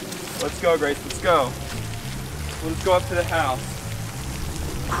day. Let's go, Grace, let's go. Let's go up to the house.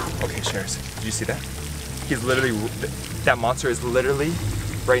 Okay, Sharers, did you see that? He's literally, that monster is literally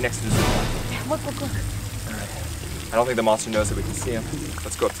right next to the zip line. Yeah, look. All right. I don't think the monster knows that we can see him.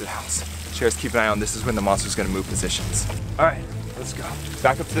 Let's go up to the house. Sharers, keep an eye on this is when the monster's gonna move positions. All right, let's go.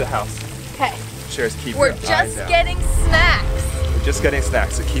 Back up to the house. Okay. Sharers, keep We're your eyes just out. getting snacks. We're just getting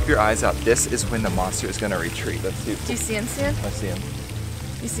snacks, so keep your eyes out. This is when the monster is gonna retreat. Let's see. Do you see him, Stan? I see him.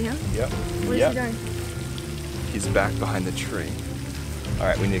 You see him? Yep. What is he doing? He's back behind the tree. All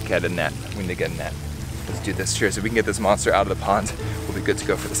right, we need to get a net. We need to get a net. Let's do this. Cheers. If we can get this monster out of the pond, we'll be good to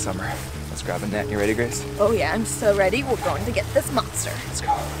go for the summer. Let's grab a net. You ready, Grace? Oh yeah, I'm so ready. We're going to get this monster. Let's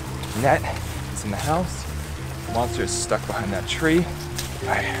go. Net is in the house. Monster is stuck behind that tree. All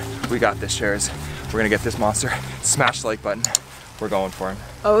right, we got this, Sharers. We're gonna get this monster. Smash the like button. We're going for him.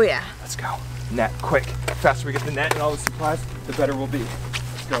 Oh yeah. Let's go. Net, quick. The faster we get the net and all the supplies, the better we'll be.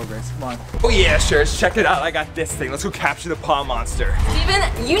 Let's go, Grace, come on. Oh yeah, Sharers, check it out. I got this thing. Let's go capture the pond monster.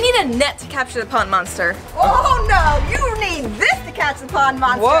 Steven, you need a net to capture the pond monster. Oh no, you need this to catch the pond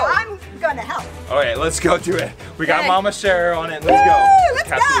monster. Whoa. I'm gonna help. All right, let's go do it. We got Okay. Mama Sharer on it. Let's go. Woo, let's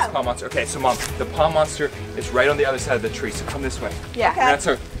capture go. this pond monster. Okay, so Mom, the pond monster is right on the other side of the tree, so come this way. Yeah. Okay. That's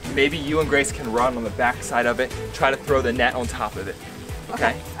so maybe you and Grace can run on the back side of it, try to throw the net on top of it.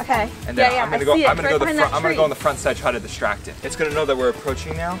 Okay? Okay. And then Yeah, I'm gonna I go see it. I'm gonna Right go the behind front that I'm gonna tree. go on the front side, try to distract it. It's gonna know that we're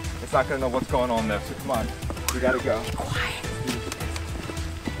approaching now. It's not gonna know what's going on though, so come on. We gotta go. Quiet.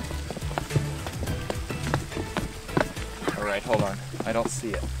 Alright, hold on. I don't see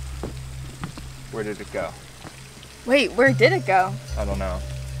it. Where did it go? Wait, where did it go? I don't know.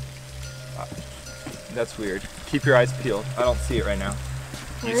 That's weird. Keep your eyes peeled. I don't see it right now.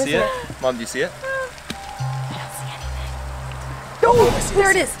 Do you Where see is it? Mom, do you see it? Oh,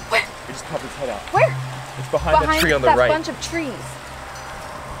 there it is. Where? It just popped its head out. Where? It's behind that tree on the that right. bunch of trees.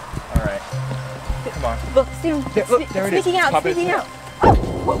 Alright. Come on. Look, Steven, Yeah, look, there it is. sneaking out, Pop its sneaking head. out. Oh,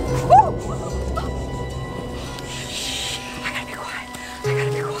 whoa, whoa. I gotta be quiet. I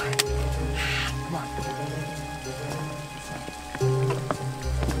gotta be quiet. Come on.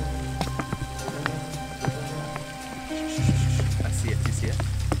 I see it. Do you see it?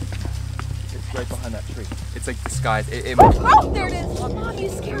 It's right behind that tree. It's like disguised. Oh, there it is. Mom, you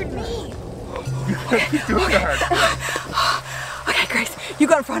scared me. Keep doing that. Okay, Grace, you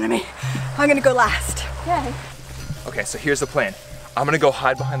go in front of me. I'm gonna go last. Okay. Okay, so here's the plan. I'm gonna go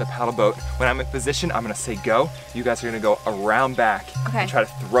hide behind the paddle boat. When I'm in position, I'm gonna say go. You guys are gonna go around back Okay. and try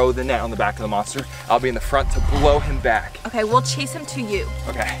to throw the net on the back of the monster. I'll be in the front to blow him back. Okay, we'll chase him to you.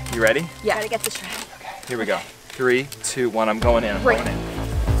 Okay, you ready? Yeah. Gotta get this right. Okay, here we go. 3, 2, 1, I'm going in. I'm Right. going in.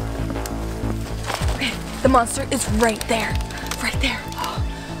 Okay, the monster is right there. Right there.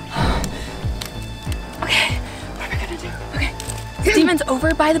 Okay, what am I gonna do? Okay, Steven's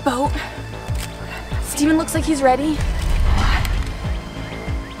over by the boat. Steven looks like he's ready.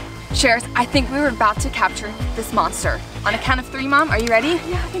 Sharers, I think we were about to capture this monster. On a count of 3, Mom, are you ready?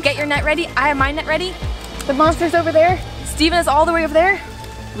 Yeah. Get your net ready. I have my net ready. The monster's over there. Steven is all the way over there.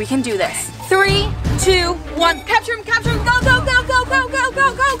 We can do this. 3, 2, 1. Capture him, capture him. Go, go, go, go, go, go,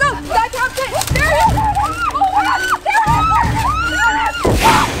 go, go, go. Back up. There it is. There it is.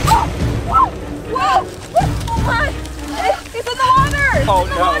 Whoa. Come on. It's in the water. Oh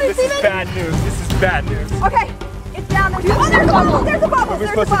no, this is bad news. This is bad news. Okay, it's down. There's a bubble. There's a bubble. What are we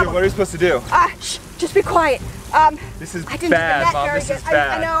supposed to do? What are we supposed to do? Shh, just be quiet. This is I didn't bad, do the net Mom. very This good. is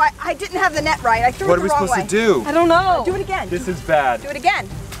bad. I know, I didn't have the net right. I threw What it are the we wrong supposed way. to do? I don't know. Do it again. This is bad. Do it again.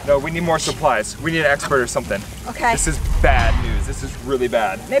 No, we need more supplies. We need an expert or something. Okay. This is bad news. This is really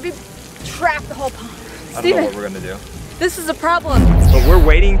bad. Maybe trap the whole pond. I don't know what we're gonna do. This is a problem. But we're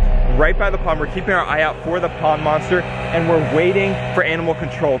waiting right by the pond. We're keeping our eye out for the pond monster, and we're waiting for animal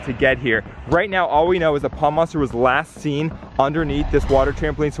control to get here. Right now, all we know is the pond monster was last seen underneath this water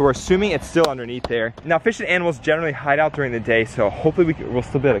trampoline, so we're assuming it's still underneath there. Now, fish and animals generally hide out during the day, so hopefully we'll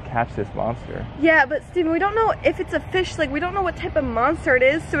still be able to catch this monster. Yeah, but Steven, we don't know if it's a fish. Like, we don't know what type of monster it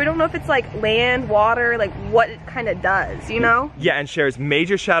is, so we don't know if it's like land, water, like what it kind of does, you know? Yeah, and shares,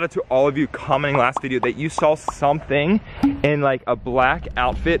 major shout out to all of you commenting last video that you saw something in like a black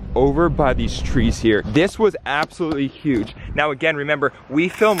outfit over by these trees here. This was absolutely huge. Now again, remember, we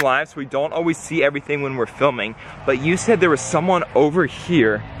film live, so we don't always see everything when we're filming, but you said there was someone over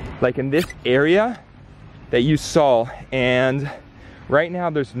here, like in this area that you saw, and right now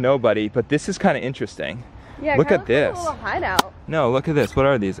there's nobody, but this is kind of interesting. Yeah, look at this. Like a little hideout. No, look at this. What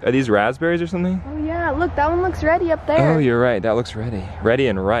are these? Are these raspberries or something? Oh yeah, look, that one looks ready up there. Oh, you're right. That looks ready. Ready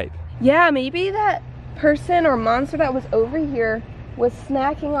and ripe. Yeah, maybe that person or monster that was over here was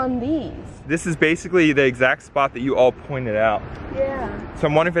snacking on these. This is basically the exact spot that you all pointed out. Yeah. So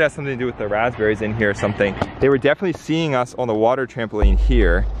I'm wondering if it has something to do with the raspberries in here or something. They were definitely seeing us on the water trampoline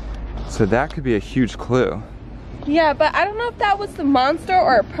here, so that could be a huge clue. Yeah, but I don't know if that was the monster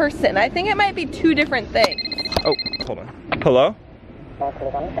or a person. I think it might be two different things. Oh, hold on. Hello?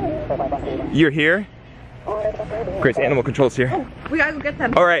 You're here? Grace, animal control's here. We gotta go get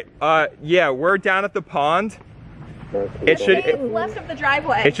them. All right, yeah, we're down at the pond. It's left of the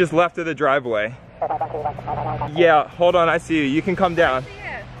driveway. It's just left of the driveway. Yeah, hold on, I see you. You can come down.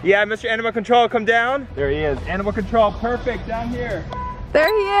 Yeah, Mr. Animal Control, come down. There he is. Animal Control, perfect, down here. There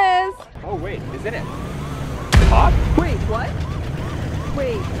he is. Oh, wait, isn't it hot? Wait, what?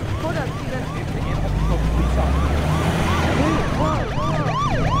 Wait, hold up, Steven.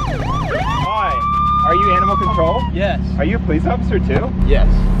 Hi, are you Animal Control? Yes. Are you a police officer too? Yes,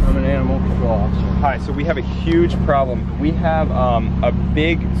 I'm an animal control officer. Hi, so we have a huge problem. We have a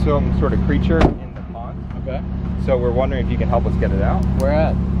big some sort of creature in the pond. Okay. So we're wondering if you can help us get it out. Where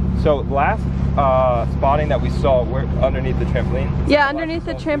at? So last spotting that we saw, we're underneath the trampoline. Yeah, underneath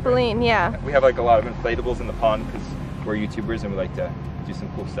the trampoline, yeah. We have like a lot of inflatables in the pond because we're YouTubers and we like to do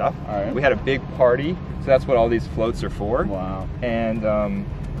some cool stuff. All right. We had a big party, so that's what all these floats are for. Wow. And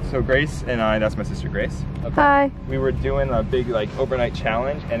so Grace and I, that's my sister Grace. Okay. Hi. We were doing a big like overnight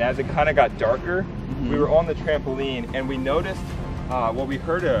challenge, and as it kind of got darker, we were on the trampoline and we noticed, well, we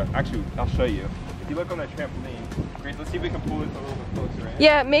heard actually, I'll show you. If you look on the trampoline, Grace, let's see if we can pull it a little bit closer in.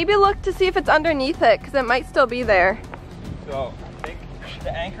 Yeah, maybe look to see if it's underneath it, because it might still be there. So, I think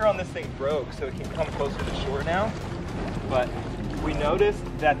the anchor on this thing broke, so it can come closer to shore now. But we noticed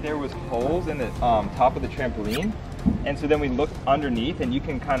that there was holes in the top of the trampoline, and so then we looked underneath, and you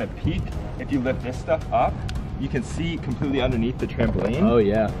can kind of peek. If you lift this stuff up, you can see completely underneath the trampoline. Oh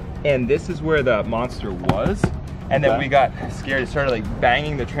yeah. And this is where the monster was. And then we got scared. It started like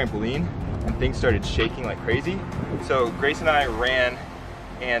banging the trampoline, and things started shaking like crazy. So Grace and I ran,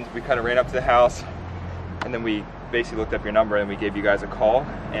 and we kind of ran up to the house, and then we basically looked up your number and we gave you guys a call,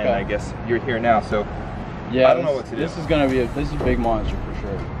 and I guess you're here now. So yeah, I don't know what to do. This is gonna be this is a big monster for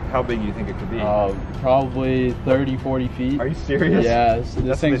sure. How big do you think it could be? Probably 30, 40 feet. Are you serious? Yeah,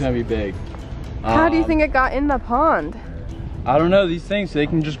 this thing's gonna be big. How do you think it got in the pond? I don't know, these things, they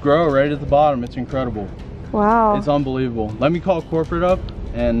can just grow right at the bottom. It's incredible. Wow. It's unbelievable. Let me call corporate up,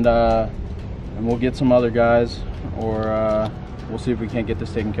 and we'll get some other guys, or we'll see if we can't get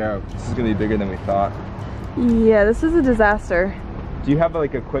this taken care of. This is gonna be bigger than we thought. Yeah, this is a disaster. Do you have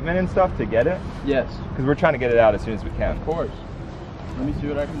like equipment and stuff to get it? Yes. Because we're trying to get it out as soon as we can. Of course. Let me see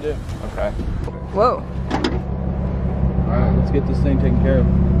what I can do. Okay. Whoa. Alright, let's get this thing taken care of.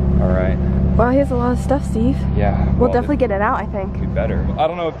 Alright. Wow, he has a lot of stuff, Steve. Yeah. We'll definitely get it out, I think. We better. I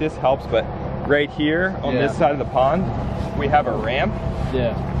don't know if this helps, but right here on this side of the pond, we have a ramp.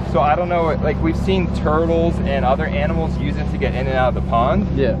 Yeah. So I don't know, like we've seen turtles and other animals use it to get in and out of the pond.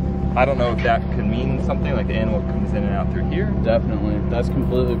 Yeah. I don't know if that could mean something, like the animal comes in and out through here. Definitely, that's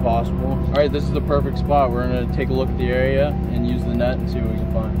completely possible. All right, this is the perfect spot. We're gonna take a look at the area and use the net and see what we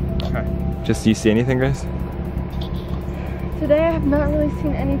can find. Okay. Just, do you see anything, Grace? Today I have not really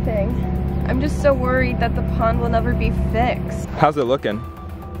seen anything. I'm just so worried that the pond will never be fixed. How's it looking?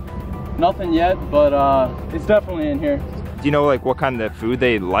 Nothing yet, but it's definitely in here. Do you know like what kind of food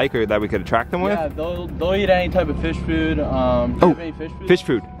they like or that we could attract them with? Yeah, they'll eat any type of fish food. Do you have any fish food? Fish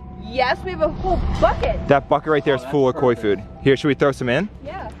food. Yes, we have a whole bucket. That bucket right there is full of koi food. Here, should we throw some in?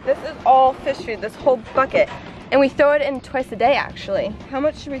 Yeah, this is all fish food, this whole bucket. And we throw it in twice a day, actually. How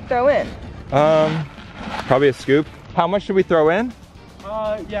much should we throw in? Probably a scoop. How much should we throw in?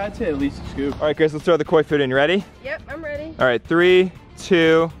 Yeah, I'd say at least a scoop. All right, Grace, let's throw the koi food in. You ready? Yep, I'm ready. All right, 3,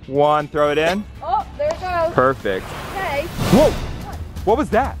 2, 1, throw it in. Oh, there it goes. Perfect. Okay. Whoa! What was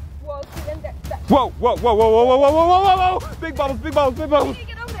that? Whoa, Whoa, whoa, whoa, whoa, whoa, whoa, whoa, whoa, whoa, whoa! Big bubbles, big bubbles, big bubbles.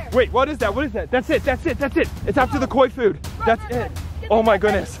 get over there. Wait, what is that? What is that? That's it, that's it, that's it. It's after the koi food. That's it. Oh my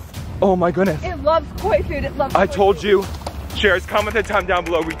goodness. Oh my goodness. It loves koi food. It loves I koi told food. you. Shares, comment the time down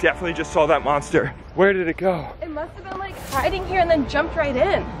below. We definitely just saw that monster. Where did it go? It must have been like hiding here and then jumped right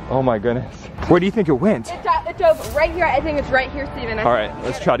in. Oh my goodness. Where do you think it went? It dove right here. I think it's right here, Steven. All right,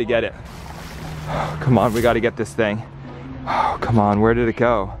 let's try to get it. Come on, we got to get this thing. Oh, come on, where did it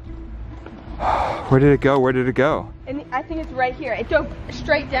go? Where did it go? Where did it go? And I think it's right here. It dove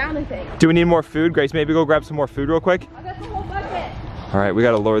straight down, I think. Do we need more food? Grace, maybe go grab some more food real quick? I got the whole bucket. All right, we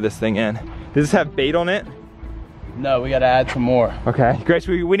got to lower this thing in. Does this have bait on it? No, we gotta add some more. Okay, Grace,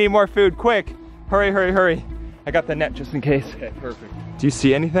 we need more food, quick. Hurry, hurry, hurry. I got the net just in case. Okay, perfect. Do you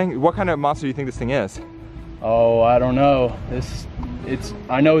see anything? What kind of monster do you think this thing is? Oh, I don't know.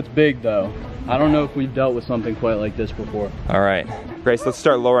 I know it's big though. I don't know if we've dealt with something quite like this before. All right, Grace, let's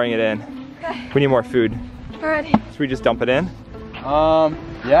start lowering it in. We need more food. Alrighty. Should we just dump it in?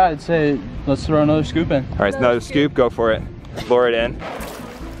 Yeah, I'd say let's throw another scoop in. All right, another scoop, go for it. Lower it in.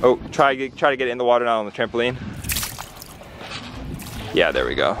 Oh, try to get it in the water, not on the trampoline. Yeah, there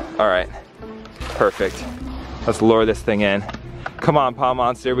we go. All right, perfect. Let's lower this thing in. Come on, pond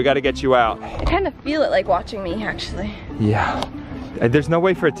monster, we gotta get you out. I kind of feel it like watching me, actually. Yeah, there's no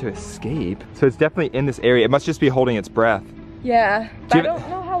way for it to escape. So it's definitely in this area. It must just be holding its breath. Yeah, Do but I you- don't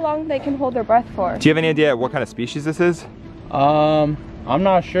know how long they can hold their breath for. Do you have any idea what kind of species this is? I'm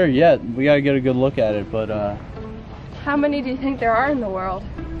not sure yet. We gotta get a good look at it, but How many do you think there are in the world?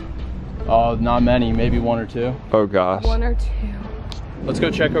 oh, not many, maybe 1 or 2. Oh gosh. 1 or 2. Let's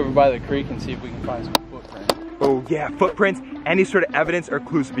go check over by the creek and see if we can find some footprints. Oh yeah, footprints, any sort of evidence or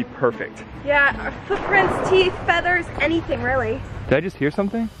clues would be perfect. Yeah, footprints, teeth, feathers, anything really. Did I just hear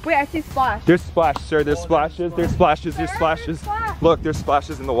something? Wait, I see splash. There's splash, sir, there's splashes, there's splashes, there's splashes. splash. Look, there's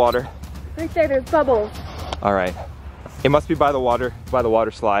splashes in the water. Right there, there's bubbles. All right, it must be by the water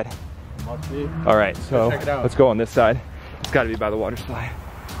slide. Must be. All right, so check it out. let's go on this side. It's gotta be by the water slide.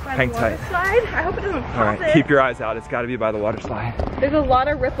 By Hang the water tight. slide? I hope it doesn't pop All right, it. keep your eyes out. It's gotta be by the water slide. There's a lot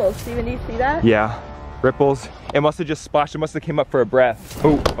of ripples. Steven, do you see that? Yeah, ripples. It must have just splashed. It must have came up for a breath.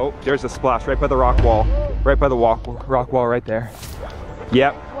 Oh, there's a splash right by the rock wall. Right by the rock wall right there.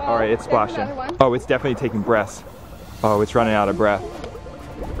 Yep, all right, it's there's splashing. another one. Oh, it's definitely taking breaths. Oh, it's running out of breath.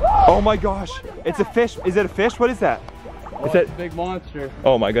 Oh my gosh, it's a fish. Is it a fish? What is that? Is that? It's a big monster.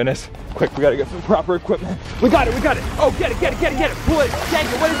 Oh my goodness. Quick, we gotta get some proper equipment. We got it, we got it. Oh, get it, get it, get it, get it. Pull it, dang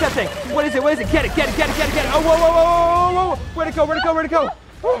it, what is that thing? What is it, what is it? Get it, get it, get it, get it, get it. Oh, whoa, whoa, whoa, whoa, whoa, whoa. Where'd it go, where'd it go, where'd it go?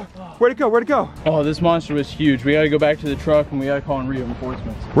 Where'd it go, where'd it go? Oh, this monster was huge. We gotta go back to the truck and we gotta call in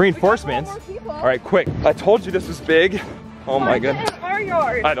reinforcements. Reinforcements? All right, quick. I told you this was big. Oh my goodness. In our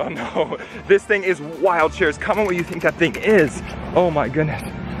yard. I don't know. This thing is wild. Shares, comment what you think that thing is. Oh my goodness.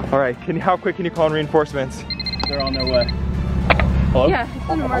 All right, how quick can you call in reinforcements? They're on their way. Hello? Yeah, it's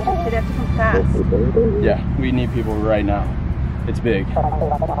an emergency. They have to come fast. Yeah, we need people right now. It's big.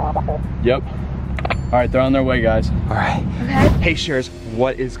 Yep. All right, they're on their way, guys. All right. Okay. Hey, Shares,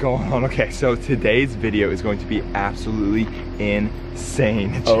 what is going on? Okay, so today's video is going to be absolutely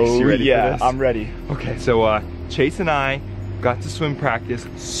insane. Chase, you ready for this? I'm ready. Okay, so Chase and I got to swim practice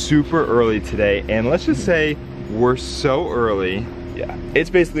super early today, and let's just say we're so early. Yeah, it's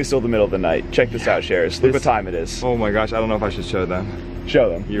basically still the middle of the night. Check this out, Shares. Look what time it is. Oh my gosh, I don't know if I should show them. Show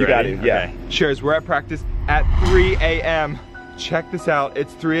them. You got ready? it. Yeah. Okay. Shares, we're at practice at 3 a.m. Check this out,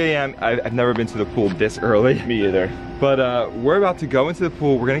 it's 3 a.m. I've never been to the pool this early. Me either. But we're about to go into the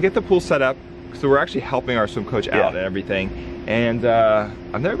pool. We're gonna get the pool set up. So we're actually helping our swim coach out and everything. And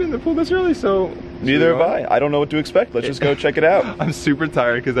I've never been to the pool this early, so. Neither have I. I don't know what to expect. Let's just go check it out. I'm super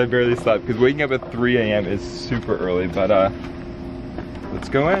tired because I barely slept, because waking up at 3 a.m. is super early, but let's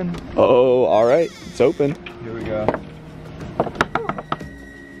go in. Oh, all right. It's open. Here we go.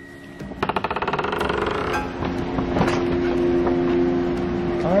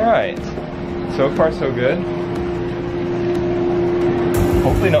 All right. So far, so good.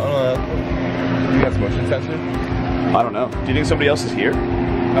 Hopefully not on a... You got motion sensor? I don't know. Do you think somebody else is here?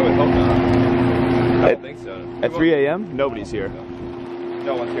 I would hope not. I don't think so. At 3 a.m.? Nobody's here.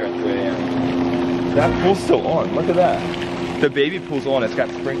 No one's here at 3 a.m. That pool's still on. Look at that. The baby pool's on. It's got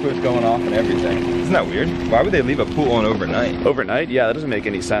sprinklers going off and everything. Isn't that weird? Why would they leave a pool on overnight? Overnight? Yeah, that doesn't make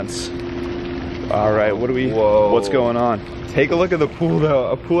any sense. All right, what do we... Whoa. What's going on? Take a look at the pool though.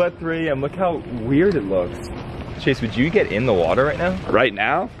 A pool at 3 a.m. Look how weird it looks. Chase, would you get in the water right now? Right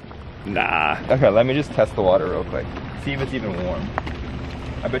now? Nah. Okay, let me just test the water real quick. See if it's even warm.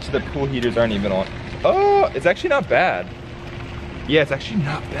 I bet you the pool heaters aren't even on. Oh, it's actually not bad. Yeah, it's actually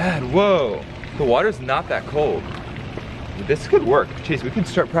not bad. Whoa, the water's not that cold. This could work. Chase, we can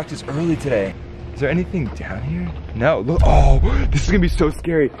start practice early today. Is there anything down here? No, look, oh, this is gonna be so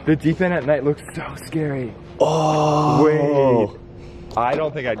scary. The deep end at night looks so scary. Oh. Wait. I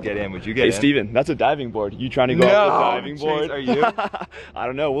don't think I'd get in. Would you get in? Hey, Steven, that's a diving board. You trying to go up the diving board? Chase, are you? I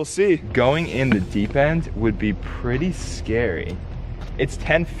don't know, we'll see. Going in the deep end would be pretty scary. It's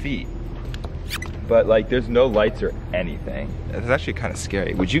 10 feet, but like there's no lights or anything. It's actually kind of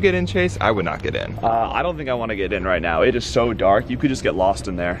scary. Would you get in, Chase? I would not get in. I don't think I want to get in right now. It is so dark, you could just get lost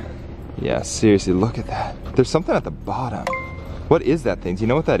in there. Yeah, seriously, look at that. There's something at the bottom. What is that thing? Do you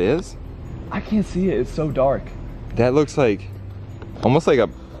know what that is? I can't see it, it's so dark. That looks like, almost like a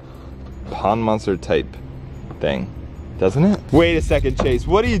pond monster type thing, doesn't it? Wait a second, Chase,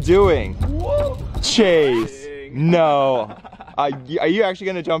 what are you doing? Whoa. Chase, no. Are you actually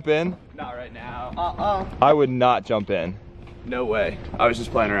gonna jump in? Not right now. I would not jump in. No way. I was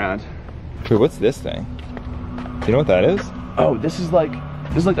just playing around. Wait, what's this thing? Do you know what that is? Oh, this is like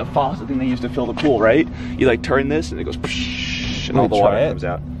the faucet thing they used to fill the pool, right? You like turn this and it goes psh, and all the water comes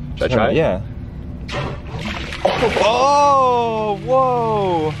out. Should I try it? Yeah. Oh,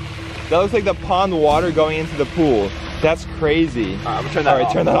 whoa. That looks like the pond water going into the pool. That's crazy. I'm gonna turn that off. All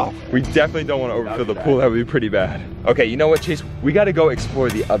right, turn that off. We definitely don't want to overfill the pool. That would be pretty bad. Okay, you know what, Chase? We got to go explore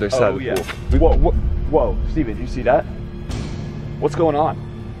the other side of the pool. Whoa, Steven, do you see that? What's going on?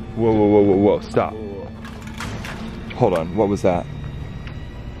 Whoa, stop. Hold on, what was that?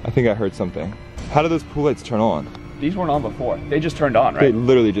 I think I heard something. How do those pool lights turn on? These weren't on before. They just turned on, right? They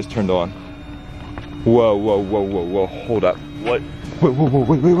literally just turned on. Whoa, hold up. What?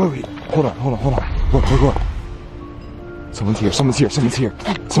 Wait. Hold on. Look. Someone's here. What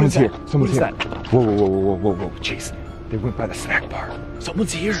is that? Whoa. Chase, they went by the snack bar.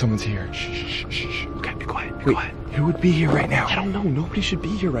 Someone's here. Shh. Okay, be quiet. Who would be here right now? I don't know. Nobody should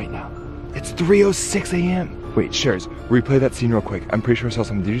be here right now. It's 3:06 a.m. Wait, Shares, replay that scene real quick. I'm pretty sure I saw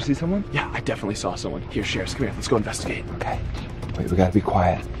someone. Did you see someone? Yeah, I definitely saw someone. Here, Shares, come here. Let's go investigate. Okay. Wait, we gotta be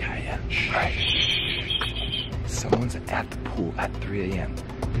quiet. Yeah. Shh. Someone's at the pool at 3 a.m.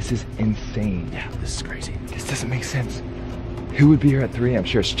 This is insane. Yeah, this is crazy. This doesn't make sense. Who would be here at 3 a.m.?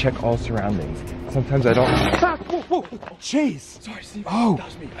 Shares, check all surroundings. Sometimes I don't. Whoa. Chase. Sorry, Steve. Oh. That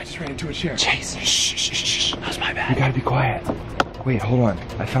was me. I just ran into a chair. Chase. Shh. That was my bad. We gotta be quiet. Wait, hold on.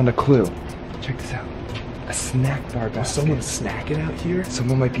 I found a clue. Check this out. A snack bar basket. Was someone snacking out here?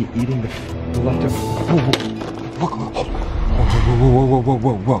 Someone might be eating the leftover.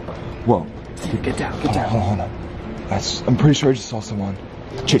 Whoa. Get down. Hold on. I'm pretty sure I just saw someone.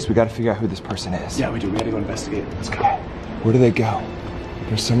 Chase, we gotta figure out who this person is. Yeah, we do. We gotta go investigate. Let's go. Okay. Where do they go?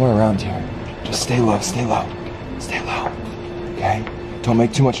 They're somewhere around here. Just stay low. Okay? Don't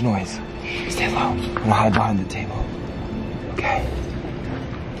make too much noise. Stay low. I'm gonna hide behind the table. Okay.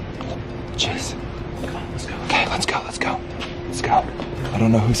 Chase. Come on, let's go. Okay, let's go. I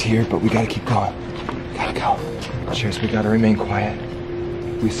don't know who's here, but we gotta keep going. Gotta go. Cheers, we gotta remain quiet.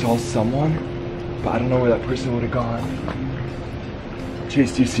 We saw someone, but I don't know where that person would have gone.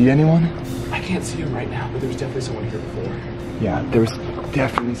 Chase, do you see anyone? I can't see him right now, but there's definitely someone here before. Yeah, there was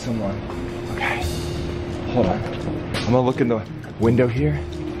definitely someone. Okay, hold on. I'm gonna look in the window here,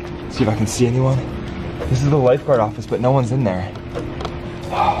 see if I can see anyone. This is the lifeguard office, but no one's in there.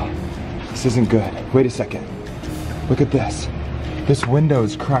 Oh, this isn't good. Wait a second. Look at this. This window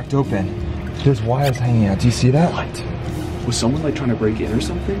is cracked open. There's wires hanging out. Do you see that? What? Was someone like trying to break in or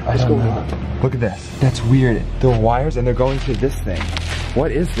something? I don't know. Look at this. That's weird. There are wires and they're going to this thing.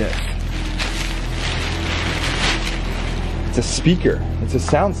 What is this? It's a speaker. It's a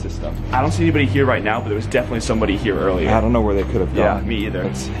sound system. I don't see anybody here right now, but there was definitely somebody here earlier. I don't know where they could have gone. Yeah, me either.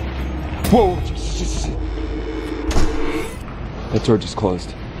 Let's see. Whoa! That door just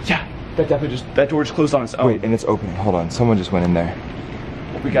closed. Yeah, that door just closed on its own. Wait, and it's opening. Hold on. Someone just went in there.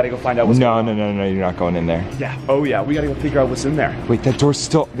 We gotta go find out what's going on. No, you're not going in there. Yeah. Oh yeah, we gotta go figure out what's in there. Wait, that door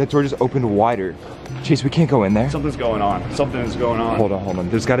just opened wider. Chase, we can't go in there. Something's going on. Hold on.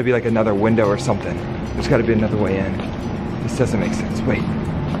 There's gotta be like another window or something. There's gotta be another way in. This doesn't make sense. Wait.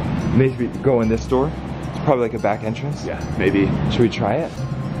 Maybe go in this door? It's probably like a back entrance. Yeah, maybe. Should we try it?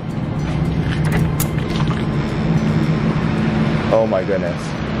 Oh my goodness.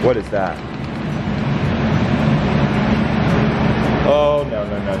 What is that? Oh,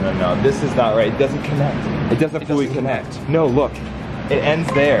 no. This is not right. It doesn't connect. It doesn't fully connect. No, look. It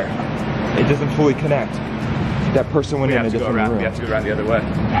ends there. It doesn't fully connect. That person went in a different room. We have to go around the other way.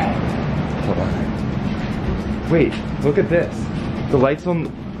 Hold on. Wait, look at this. The lights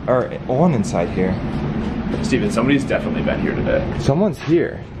are on inside here. Steven, somebody's definitely been here today. Someone's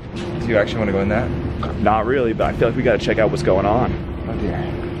here. Do you actually want to go in that? Not really, but I feel like we gotta check out what's going on. Oh dear.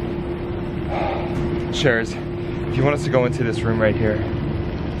 Shares, if you want us to go into this room right here,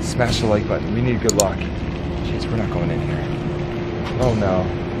 smash the like button. We need good luck. Jeez, we're not going in here. Oh no.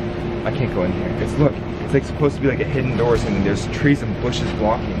 I can't go in here. Look, it's like supposed to be like a hidden door or something. There's trees and bushes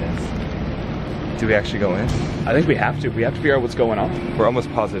blocking this. Do we actually go in? I think we have to. We have to figure out what's going on. We're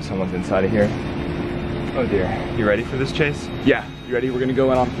almost positive someone's inside of here. Oh dear. You ready for this, Chase? Yeah. You ready? We're gonna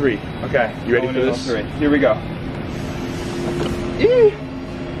go in on 3. Okay. You ready for this? 3. Here we go.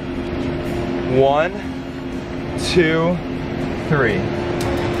 1, 2, 3.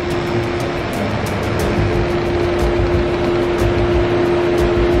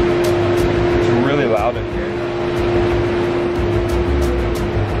 It's really loud in here.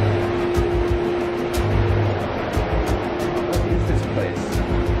 What is this place?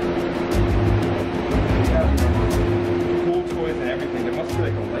 Cool toys and everything. There must be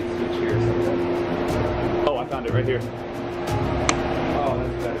like a light switch here or something. Oh, I found it right here. Oh,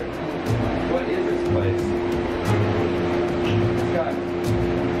 that's better. What is this place? It's got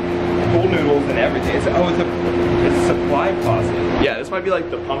pool noodles and everything. It's a supply closet. Yeah, this might be like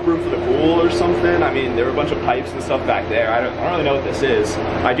the pump room for the pool or something. I mean, there were a bunch of pipes and stuff back there. I don't really know what this is.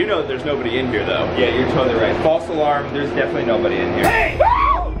 I do know that there's nobody in here though. Yeah, you're totally right. False alarm. There's definitely nobody in here. Hey!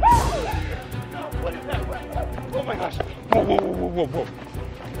 Oh my gosh. Whoa, whoa, whoa, whoa, whoa.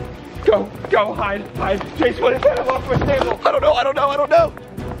 Go, hide. Chase, what is that? I lost my table. I don't know.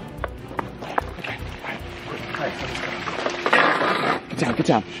 Okay, alright, someone's coming. Get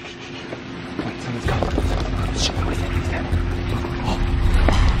down. Wait, someone's coming. Shit, who's that? Oh.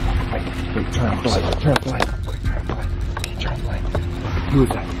 Wait, turn off the light. Quick, turn off the light. Okay, turn off the light. Who is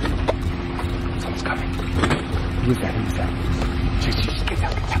that? Someone's coming. Who is that? Chase, get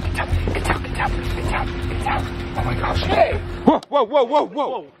down. Oh my gosh. Hey! Whoa. What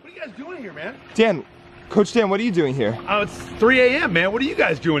are you guys doing here, man? Dan, Coach Dan, what are you doing here? Oh, it's 3 a.m., man. What are you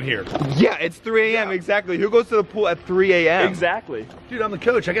guys doing here? Yeah, it's 3 a.m. exactly. Who goes to the pool at 3 a.m.? Exactly. Dude, I'm the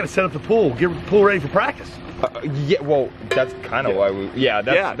coach. I got to set up the pool, get the pool ready for practice. Yeah, well, that's kind of why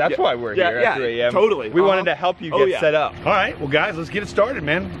that's why we're here at 3 a.m. Totally. We wanted to help you get set up. All right, well, guys, let's get it started,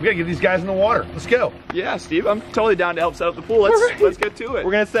 man. We got to get these guys in the water. Let's go. Yeah, Steve, I'm totally down to help set up the pool. Let's get to it.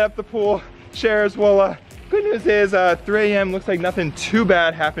 We're gonna set up the pool. Shares, well, good news is 3 a.m. looks like nothing too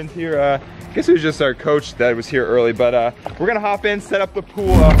bad happened here. I guess it was just our coach that was here early, but we're gonna hop in, set up the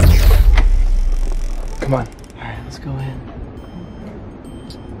pool. Come on. All right, let's go in.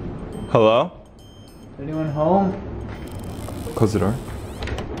 Hello? Anyone home? Close the door.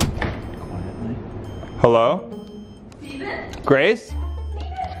 Quietly. Hello? Steven? Grace?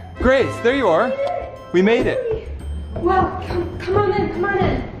 Grace, there you are. We made it. Well, come on in.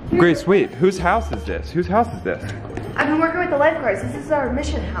 Grace, wait, whose house is this? Whose house is this? I've been working with the lifeguards. This is our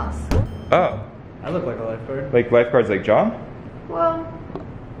mission house. Oh, I look like a lifeguard. like lifeguards like John? Well,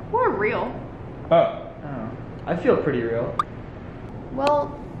 we're real. Oh. Oh, I feel pretty real.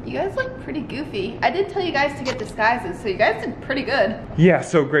 Well, you guys look pretty goofy. I did tell you guys to get disguises, so you guys did pretty good. Yeah,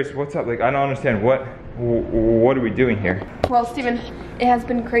 so Grace, what's up? Like, I don't understand. What are we doing here? Well, Steven, it has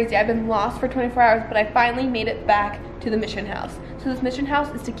been crazy. I've been lost for 24 hours, but I finally made it back to the mission house. So this mission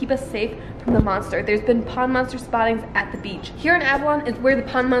house is to keep us safe from the monster. There's been pond monster spottings at the beach. Here in Avalon is where the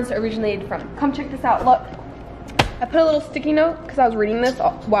pond monster originated from. Come check this out, look. I put a little sticky note because I was reading this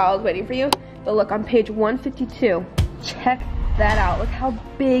while I was waiting for you. But look, on page 152, check that out. Look how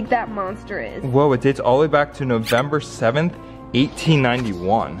big that monster is. Whoa, it dates all the way back to November 7th,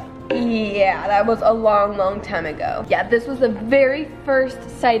 1891. Yeah, that was a long time ago. Yeah, this was the very first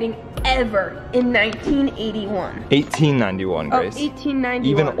sighting ever in 1981. 1891, Grace. 1891.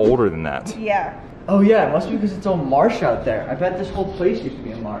 Even older than that. Yeah. Oh yeah, it must be because it's all marsh out there. I bet this whole place used to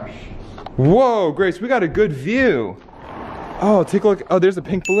be a marsh. Whoa, Grace, we got a good view. Oh, take a look. Oh, there's the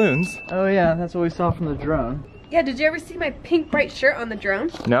pink balloons. Oh yeah, that's what we saw from the drone. Yeah, did you ever see my pink bright shirt on the drone?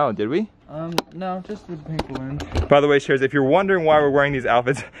 No, did we? No, just the pink balloons. By the way, Shares, if you're wondering why we're wearing these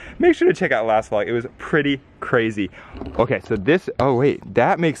outfits, make sure to check out last vlog. It was pretty crazy. Okay, so this, oh wait,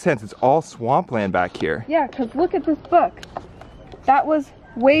 that makes sense. It's all swampland back here. Yeah, because look at this book. That was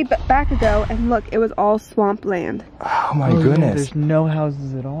way back ago, and look, it was all swampland. Oh my goodness. Yeah, there's no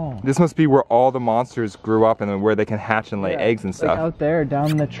houses at all. This must be where all the monsters grew up and where they can hatch and lay eggs and stuff. Like out there,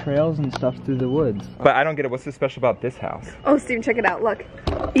 down the trails and stuff through the woods. But I don't get it. What's so special about this house? Oh, Steven, check it out. Look.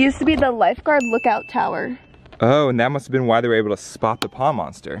 It used to be the lifeguard lookout tower. Oh, and that must have been why they were able to spot the pond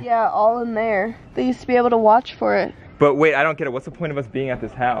monster. Yeah, all in there. They used to be able to watch for it. But wait, I don't get it. What's the point of us being at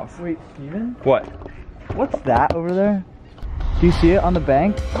this house? Wait, Steven? What? What's that over there? Do you see it on the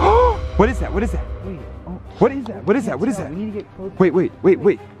bank? What is that? What is that? Wait, what is that? What is that? What is that? We need to get close. Wait, wait, wait,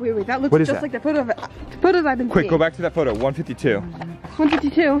 wait. Wait, that looks What is just that? like the photos I've been Quick, seeing. go back to that photo. 152.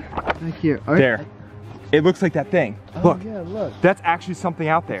 152. Right here. All right. There. It looks like that thing. Oh, Look. yeah, look. That's actually something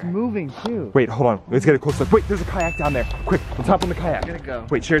out there. It's moving too. Wait, hold on. Let's get a close look. Wait, there's a kayak down there. Quick, let's hop on the kayak. Gotta go.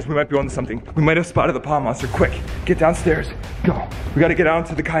 Wait, Sherry, we might be onto something. We might have spotted the pond monster. Quick, get downstairs. Go. We gotta get out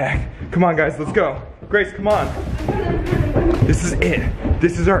into the kayak. Come on, guys, let's go. Grace, come on. This is it.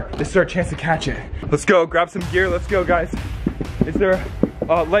 This is our chance to catch it. Let's go. Grab some gear. Let's go, guys. Is there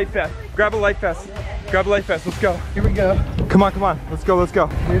a life vest? Grab a life vest. Grab a life vest. Let's go. Here we go. Come on, come on. Let's go. Let's go.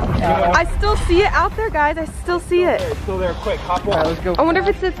 I still see it out there, guys. I still see it. It's still there. Quick, hop on. All right, let's go. I wonder if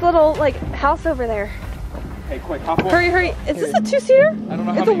it's this little like house over there. Hey, quick, hop on. Hurry, hurry. Is this a 2-seater? I don't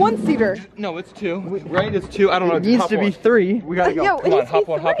know how It's a many. 1-seater. No, it's 2. Right? It's 2. I don't know. It needs Hop to be on. 3. We gotta go. Yo, it Come on, needs to be hop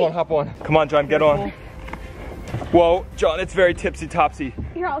on, hop 3. on, hop on. Come on, John, get on. Whoa, John, it's very tipsy-topsy.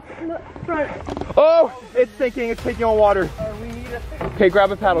 Here, I'll sit in the front. Oh, it's sinking. It's taking on water. Okay,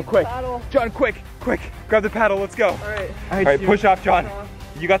 grab a paddle, quick. John, quick, quick. Grab the paddle. Let's go. All right, push off, John.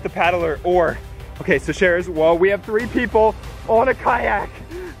 You got the paddle or oar. Okay, so Sharers, well, we have 3 people on a kayak.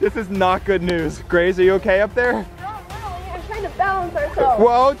 This is not good news. Grace, are you okay up there? I'm trying to balance ourselves.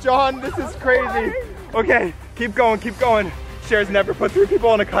 Whoa, John, this is crazy. Okay, keep going, keep going. Sharers never put 3 people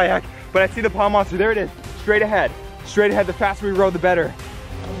on a kayak, but I see the pond monster. There it is, straight ahead. Straight ahead, the faster we row, the better.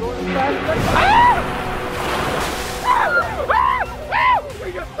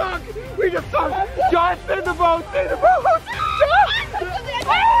 We just sunk! We just sunk! John, save the boat! Save the boat!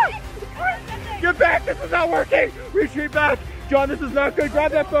 John! Get back! This is not working! Retreat back! John, this is not good!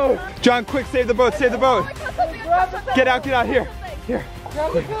 Grab that boat! John, quick, save the boat! Save the boat! Get out! Get out! Here! Here!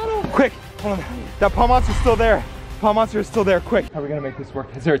 Quick! Hold on. That pond monster's still there. Pond monster is still there. Quick! How are we gonna make this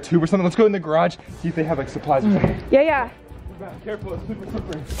work? Is there a tube or something? Let's go in the garage, see if they have like supplies or something. Yeah. Careful, it's super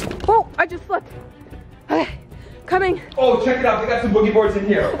slippery. Oh, I just slipped. Coming. Oh, check it out. They got some boogie boards in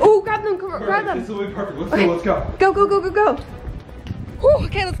here. Oh, grab them, grab them. This will be perfect. Let's go, let's go. Go, go, go, go, go. Whew,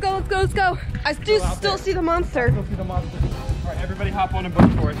 okay, let's go, let's go, let's go. I do still see the monster. Still see the monster. All right, everybody hop on a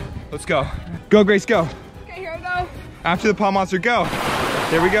boat for it. Let's go. Go, Grace, go. Okay, here I go. After the pond monster, go.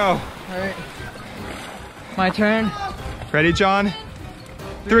 There we go. All right. My turn. Ready, John?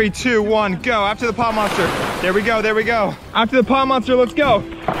 3, 2, 1, go. After the pond monster. There we go, there we go. After the pond monster, let's go.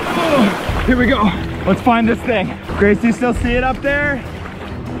 Oh, here we go. Let's find this thing. Grace, do you still see it up there?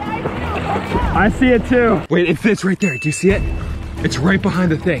 I see it too. Wait, it's right there. Do you see it? It's right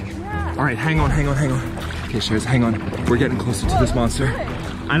behind the thing. Yeah. All right, hang on, hang on, hang on. Okay, Sharers, hang on. We're getting closer to this monster.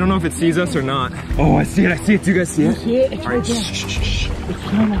 I don't know if it sees us or not. Oh, I see it, I see it. Do you guys see it? See it? It's all right, right there. shh, shh, shh.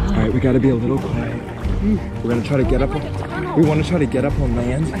 All right, we gotta be a little quiet. We're gonna try to get up on, we wanna try to get up on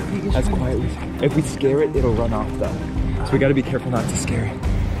land as quietly. If we scare it, it'll run off though. So we gotta be careful not to scare it.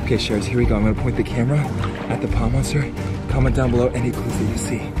 Okay, Sharers, here we go. I'm gonna point the camera at the pond monster. Comment down below any clues that you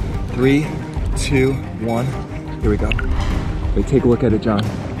see. 3, 2, 1, here we go. Wait, take a look at it, John.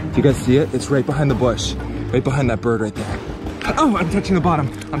 Do you guys see it? It's right behind the bush. Right behind that bird right there. Oh, I'm touching the bottom.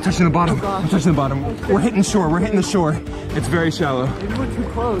 I'm touching the bottom. I'm touching the bottom. We're hitting shore. We're hitting the shore. It's very shallow. Maybe we're too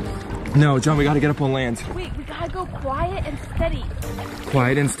close. No, John, we gotta get up on land. Wait, we gotta go quiet and steady.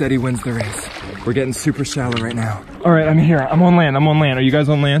 Quiet and steady wins the race. We're getting super shallow right now. All right, I'm here. I'm on land. I'm on land. Are you guys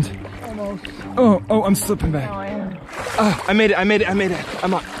on land? Almost. Oh, I'm slipping back. No, I am. Oh, I made it.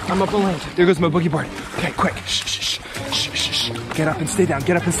 I'm up on land. There goes my boogie board. Okay, quick. Shh, shh, shh, shh, shh. Get up and stay down.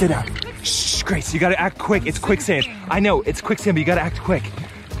 Get up and stay down. Shh, Grace, you gotta act quick. It's quicksand. I know, it's quicksand, but you gotta act quick.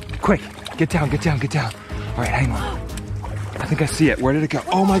 Quick, get down, get down, get down. All right, hang on. I think I see it. Where did it go?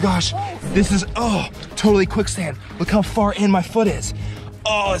 Oh my gosh. This is, totally quicksand. Look how far in my foot is.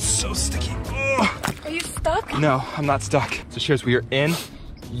 Oh, it's so sticky. Oh. Are you stuck? No, I'm not stuck. So Sharers, we are in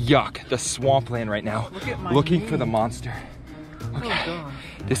the swampland right now, looking for the monster. Okay,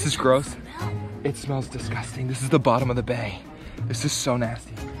 this is gross. It smells disgusting. This is the bottom of the bay. This is so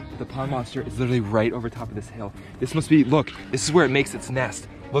nasty. The pond monster is literally right over top of this hill. This must be, look, this is where it makes its nest.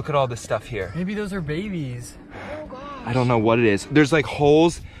 Look at all this stuff here. Maybe those are babies. I don't know what it is. There's like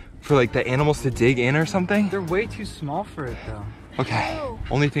holes for like the animals to dig in or something. They're way too small for it though. Okay,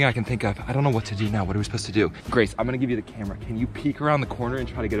 only thing I can think of. I don't know what to do now. What are we supposed to do? Grace, I'm gonna give you the camera. Can you peek around the corner and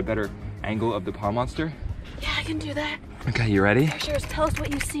try to get a better angle of the pond monster? Yeah, I can do that. Okay, you ready? Sure, tell us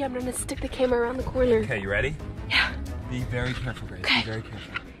what you see. I'm gonna stick the camera around the corner. Okay, you ready? Yeah. Be very careful, Grace. Okay. Be very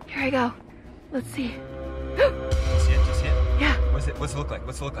careful. Here I go. Let's see. Do you see it? Do you see it? Yeah. What's it look like?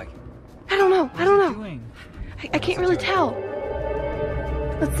 What's it look like? I don't know. I don't know. Doing? I can't really tell.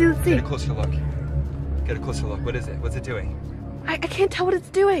 Let's see. Let's see. Get a closer look. Get a closer look. What is it? What's it doing? I can't tell what it's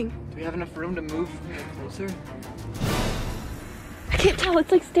doing. Do we have enough room to move closer? I can't tell,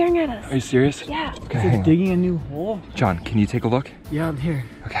 it's like staring at us. Are you serious? Yeah. Okay, Is hang it on. digging a new hole? John, can you take a look? Yeah, I'm here.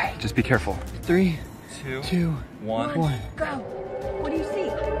 Okay, just be careful. 3, 2, 2, 1. Go. What do you see?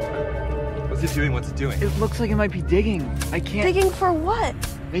 What's it doing? What's it doing? It looks like it might be digging. I can't. Digging for what?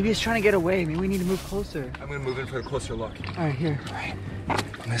 Maybe it's trying to get away. Maybe we need to move closer. I'm gonna move in for a closer look. All right, here. All right,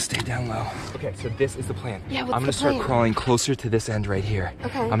 I'm gonna stay down low. Okay, so this is the plan. Yeah, what's I'm gonna the start plan? crawling closer to this end right here.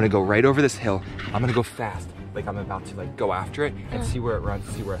 Okay. I'm gonna go right over this hill. I'm gonna go fast, like I'm about to like go after it and see where it runs,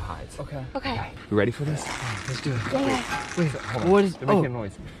 see where it hides. Okay. Okay. You ready for this? Let's do it. Yeah. Wait, hold on. What is? They're making Oh, a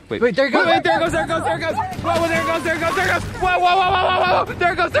noise. Wait, wait, there it goes. Wait, there it goes, there it goes, there it goes. Whoa, there it goes, there it goes, there it goes. Whoa, whoa, whoa, whoa, whoa, whoa.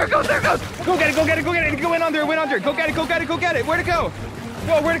 There it goes, there it goes, there it goes. Go get it, go get it, go get it. Go in under it, went under it. Go get it, go get it, go get it. Where'd it go?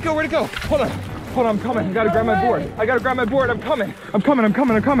 Whoa, where'd it go, where'd it go? Hold on, hold on, I'm coming. I gotta grab my board. I gotta grab my board. I'm coming. I'm coming, I'm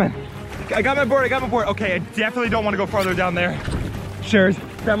coming, I'm coming. I got my board, I got my board. Okay, I definitely don't want to go farther down there. Shares,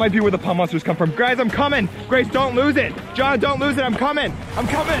 that might be where the pond monsters come from. Guys, I'm coming. Grace, don't lose it. John, don't lose it. I'm coming. I'm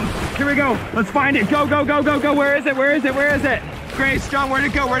coming. Here we go. Let's find it. Go, go, go, go, go. Where is it? Where is it? Where is it? Grace, John, where'd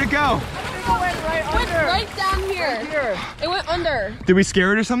it go? Where'd it go? It went right down here. It went under. Did we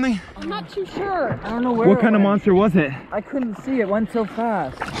scare it or something? I'm not too sure. I don't know where. What kind of monster was it? I couldn't see. It went so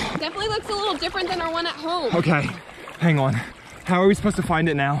fast. Definitely looks a little different than our one at home. Okay, hang on. How are we supposed to find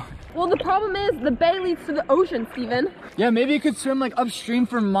it now? Well, the problem is the bay leads to the ocean, Steven. Yeah, maybe it could swim like upstream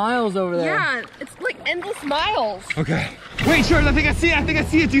for miles over there. Yeah, it's like endless miles. Okay. Wait, Shares, I think I see it. I think I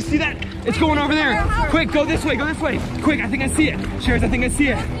see it. Do you see that? It's going over there. Quick, go this way. Go this way. Quick, I think I see it. Shares, I think I see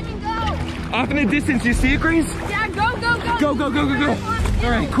it. Steven, go. Off in the distance. Do you see it, Grace? Yeah, go, go, go. Go, go, go, go, go. All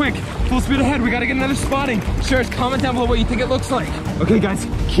right, quick. Full speed ahead. We got to get another spotting. Shares, comment down below what you think it looks like. Okay, guys,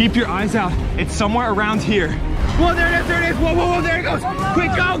 keep your eyes out. It's somewhere around here. Whoa, there it is, there it is. Whoa, whoa, whoa, there it goes.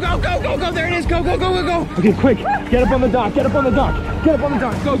 Quick, go, go, go, go, go. There it is. Go, go, go, go, go. Okay, quick. Get up on the dock. Get up on the dock. Get up on the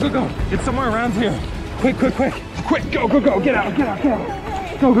dock. Go, go, go. It's somewhere around here. Quick, quick, quick. Quick, go, go, go. Get out, get out, get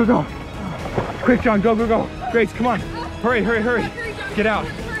out. Go, go, go. Quick, John, go, go, go. Grace, come on. Hurry, hurry, hurry. Get out.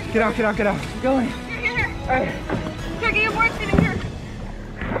 Get out, get out, get out. Going. Here. Here, get your board, Steven, here.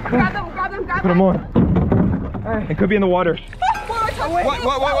 Grab them, grab them, grab them. Put them on. All right. It could be in the water. What?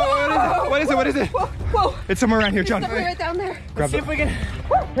 What is it? What is it? Whoa. It's somewhere around here, John. Somewhere right down there. Grab See it. if we can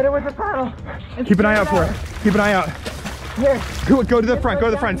hit it with the paddle. Keep an eye out for it. Keep an eye out. Here. Go to the front. Go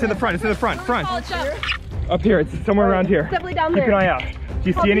to the front. It's in the front. It's in the front. Front. Oh, it's up. Up here. It's somewhere around here. Definitely down Keep there. an eye out. Do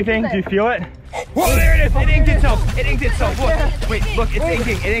you see anything? there. Do you feel it? Whoa, there it is. It inked itself. It inked itself. Look. Wait, look. It's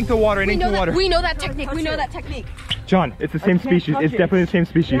inking. It inked the water. It inked the water. We know that technique. We know that technique. John, it's the same species. It's definitely the same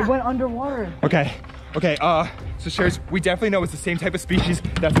species. It went underwater. Okay. Okay, so Shares, we definitely know it's the same type of species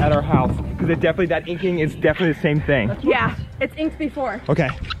that's at our house. Because that inking is definitely the same thing. Yeah, it's inked before. Okay,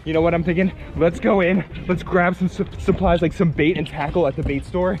 you know what I'm thinking? Let's go in, let's grab some supplies, like some bait and tackle at the bait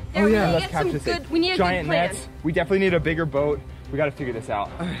store. Yeah, we need to let's get some catch this thing. we need a Giant good plan. nets. We definitely need a bigger boat. We gotta figure this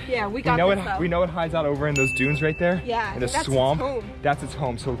out. Yeah, we We got know this though. we know it hides out over in those dunes right there. Yeah, in the that's its swamp. home. That's its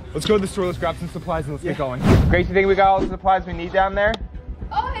home. So let's go to the store, let's grab some supplies and let's get going. Grace, you think we got all the supplies we need down there?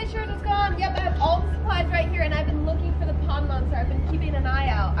 Oh, hey, sure, let's go on. Yep, I have all the supplies right here, and I've been looking for the pond monster. I've been keeping an eye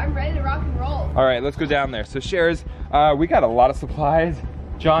out. I'm ready to rock and roll. All right, let's go down there. So Shares, we got a lot of supplies.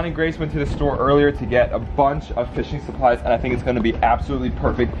 John and Grace went to the store earlier to get a bunch of fishing supplies, and I think it's gonna be absolutely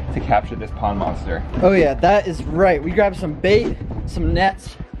perfect to capture this pond monster. Oh yeah, that is right. We grabbed some bait, some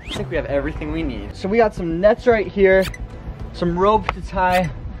nets. I think we have everything we need. So we got some nets right here, some rope to tie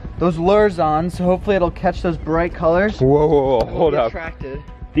those lures on, so hopefully it'll catch those bright colors. Whoa, whoa, whoa, hold up. Attracted.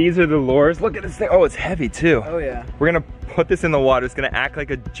 These are the lures. Look at this thing. Oh, it's heavy too. Oh yeah. We're gonna put this in the water. It's gonna act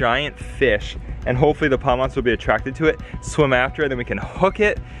like a giant fish, and hopefully the pond monster will be attracted to it, swim after it, then we can hook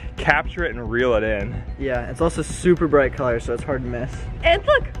it, capture it, and reel it in. Yeah, it's also super bright colors, so it's hard to miss. And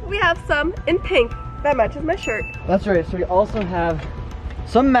look, we have some in pink. That matches my shirt. That's right, so we also have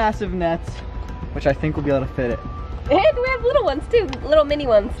some massive nets, which I think will be able to fit it. And we have little ones too, little mini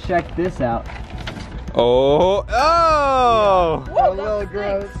ones. Check this out. Oh, oh! Whoa, little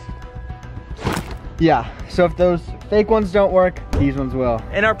gross. Yeah, so if those fake ones don't work, these ones will.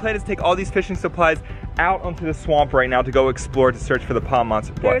 And our plan is to take all these fishing supplies out onto the swamp right now to go explore, to search for the pond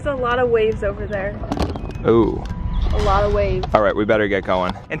monster. There's a lot of waves over there. Oh. A lot of waves. All right, we better get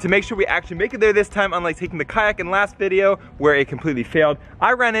going. And to make sure we actually make it there this time, unlike taking the kayak in last video where it completely failed,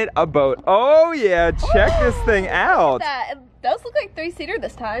 I rented a boat. Oh yeah, check this thing out. That. It does look like 3-seater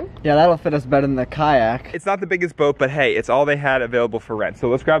this time. Yeah, that'll fit us better than the kayak. It's not the biggest boat, but hey, it's all they had available for rent. So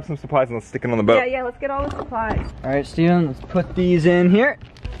let's grab some supplies and let's stick it on the boat. Yeah, let's get all the supplies. All right, Steven, let's put these in here.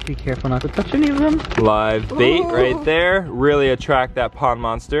 Be careful not to touch any of them. Live bait right there. Really attract that pond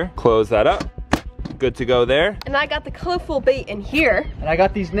monster. Close that up. good to go there. And I got the colorful bait in here. And I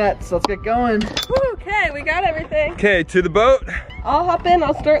got these nets. Let's get going. Okay, we got everything. Okay, to the boat. I'll hop in.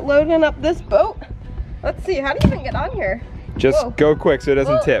 I'll start loading up this boat. Let's see. How do you even get on here? Just go quick so it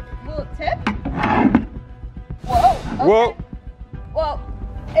doesn't tip. Will it tip? Whoa. Okay. Whoa. Well,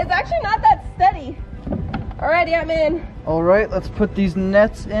 it's actually not that steady. Alrighty, I'm in. All right, let's put these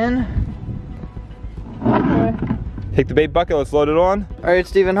nets in. Take the bait bucket, let's load it on. All right,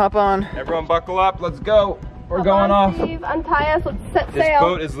 Steven, hop on. Everyone buckle up, let's go. We're going off. Steve, untie us, let's set This sail.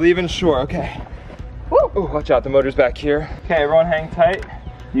 boat is leaving shore, okay. Woo. Ooh, watch out, the motor's back here. Okay, everyone hang tight.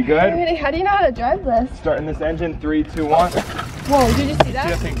 You good? Hey, how do you know how to drive this? Starting this engine, 3, 2, 1. Whoa, did you see See that?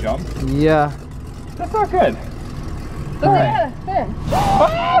 that thing jump? Yeah. That's not good. Looks like it had a fin.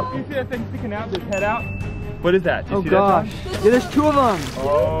 Oh! You see that thing sticking out, his head out? What is that? Did you Oh see gosh. That, Yeah, there's 2 of them.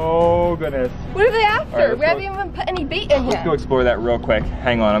 oh goodness. What are they after? All right, We haven't even put any bait in Let's yet. go explore that real quick.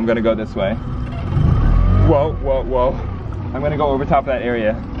 Hang on, I'm gonna go this way. Whoa, whoa, whoa. I'm gonna go over top of that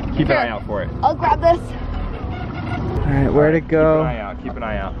area. Keep an eye out for it. I'll grab this. All right, where'd it go? Keep an eye out, keep an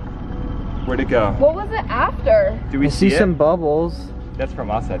eye out. Where'd it go? What was it after? Do we I see it? some bubbles. That's from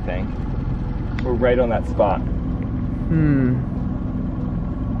us, I think. We're right on that spot.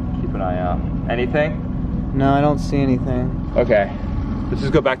 Keep an eye out. Anything? No, I don't see anything. Okay. Let's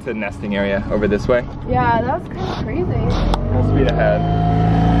just go back to the nesting area over this way. Yeah, that was kind of crazy. Full speed ahead.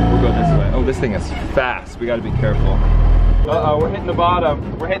 We'll go this way. Oh, this thing is fast. We gotta be careful. Uh-oh, we're hitting the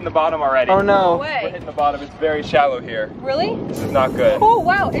bottom. We're hitting the bottom already. Oh no. No way. We're hitting the bottom. It's very shallow here. Really? This is not good. Oh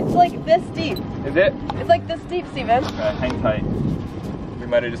wow, it's like this deep. Is it? It's like this deep, Steven. Okay, hang tight. We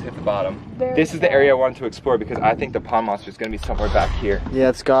might have just hit the bottom. Very This is the shallow. area I wanted to explore because I think the pond monster is gonna be somewhere back here. Yeah,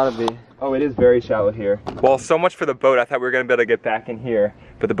 it's gotta be. Oh, it is very shallow here. Well, so much for the boat. I thought we were gonna be able to get back in here,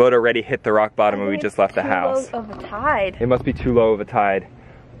 but the boat already hit the rock bottom and we just left the house. Too low of a tide. It must be too low of a tide.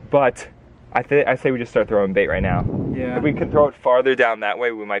 But I say we just start throwing bait right now. Yeah. If we can throw it farther down that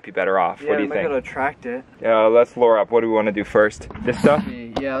way, we might be better off. What do you think? Yeah, we might be able to attract it. Let's lure up. What do we want to do first? This stuff?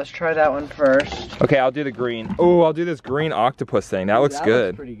 Yeah, let's try that one first. Okay, I'll do the green. Oh, I'll do this green octopus thing. That looks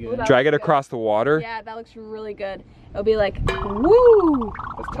good. Looks pretty good. Drag it across the water. Yeah, that looks really good. It'll be like, woo!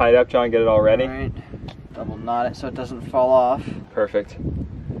 Let's tie it up, John. Get it all ready. All right. Double knot it so it doesn't fall off. Perfect.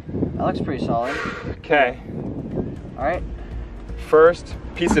 That looks pretty solid. Okay. All right. First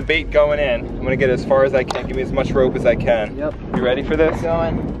piece of bait going in. I'm gonna get as far as I can. Give me as much rope as I can. Yep. You ready for this?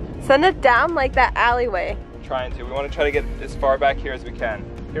 Going. Send it down like that alleyway. I'm trying to. We want to try to get as far back here as we can.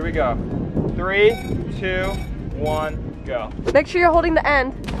 Here we go. 3, 2, 1, go. Make sure you're holding the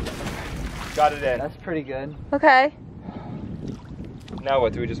end. Got it in. That's pretty good. Okay. Now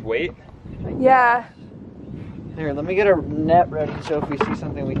what? Do we just wait? Yeah. Here, let me get a net ready so if we see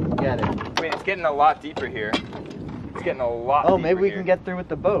something we can get it. Wait, it's getting a lot deeper here. It's getting a lot deeper. Oh, maybe we here. can get through with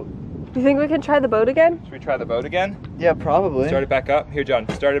the boat. You think we can try the boat again? Should we try the boat again? Yeah, probably. Start it back up. Here, John.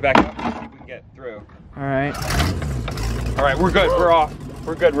 Start it back up. See if we can get through. All right. All right, we're good. We're off.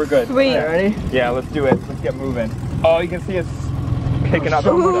 We're good. We're good. Sweet. All right, ready? Yeah, let's do it. Let's get moving. Oh, you can see us picking up.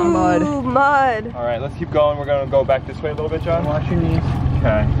 Ooh, mud. mud. All right, let's keep going. We're gonna go back this way a little bit, John. Watch your knees.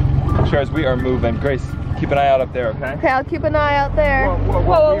 Okay. Sure, as we are moving. Grace, keep an eye out up there, okay? Okay, I'll keep an eye out there. Whoa,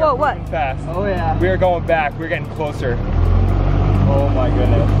 whoa, we are what? moving fast. Oh yeah. We are going back. We're getting closer. Oh my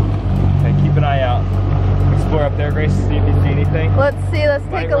goodness. Okay, keep an eye out. Explore up there, Grace, see if you see anything. Let's see, let's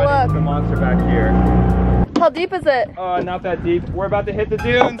Might take a run into look. the monster back here. How deep is it? Not that deep. We're about to hit the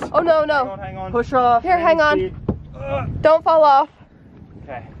dunes. Oh no, Hang no. on, hang on. Push off. Here, hang on. Speed. Don't fall off.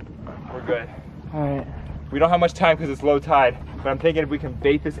 Okay, we're good. All right. We don't have much time because it's low tide, but I'm thinking if we can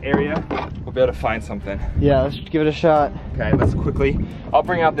bait this area, we'll be able to find something. Yeah, let's give it a shot. Okay, let's quickly. I'll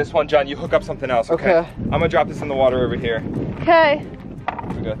bring out this one, John. You hook up something else, okay? Okay. I'm gonna drop this in the water over here. Okay,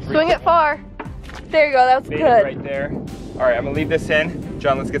 Here we go. 3, swing it far. There you go, that was bait it good. right there. All right, I'm gonna leave this in.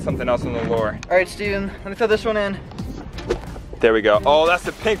 John, let's get something else on the lure. All right, Steven, let me throw this one in. There we go. Oh, that's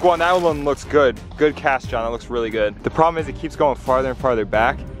the pink one. That one looks good. Good cast, John. That looks really good. The problem is it keeps going farther and farther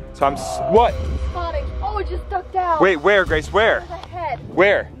back. So what? Spotting. Oh, it just ducked out. Wait, where, Grace? Where? Ahead.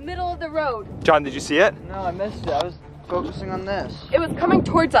 Where? Middle of the road. John, did you see it? No, I missed it. I was focusing on this. It was coming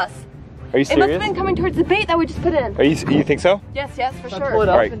towards us. Are you It must serious? have been coming towards the bait that we just put in. You think so? Yes, yes, for Should I sure. pull it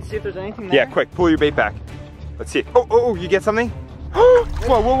up Alright. and see if there's anything there? Yeah, quick, pull your bait back. Let's see. Oh, you get something?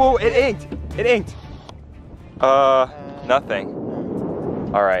 Whoa, whoa, it inked. It inked. Nothing.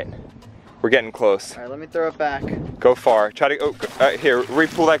 All right, we're getting close. All right, let me throw it back. Go far. Try to, here,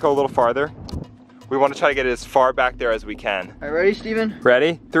 repull that, go a little farther. We want to try to get it as far back there as we can. All right, ready, Steven?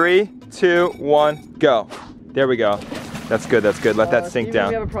 Ready? 3, 2, 1, go. There we go. That's good, that's good. Let that sink Steven, down.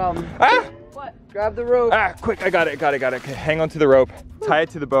 we have a problem. Ah! What? Grab the rope. Ah, quick, I got it. Okay, hang on to the rope. Tie it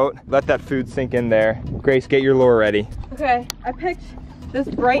to the boat. Let that food sink in there. Grace, get your lure ready. Okay, I picked this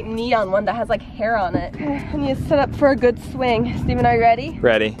bright neon one that has like hair on it. Okay, I need to set up for a good swing. Steven, are you ready?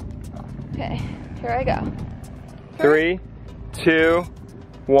 Ready. Okay, here I go. 3, 2,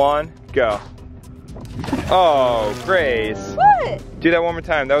 1, go. Oh, Grace. What? Do that one more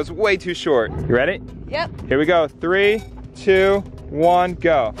time. That was way too short. You ready? Yep. Here we go. 3, 2, 1,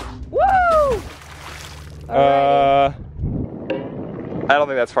 go. Woo! I don't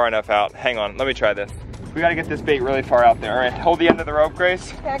think that's far enough out. Hang on, let me try this. We gotta get this bait really far out there. All right, hold the end of the rope,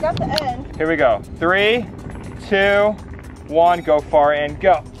 Grace. Okay, I got the end. Here we go. 3, 2, 1, go far in,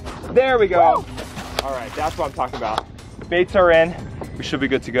 go. There we go. Woo! All right, that's what I'm talking about. Baits are in. We should be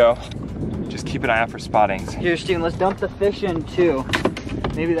good to go. Just keep an eye out for spottings. Here, Steven, let's dump the fish in too.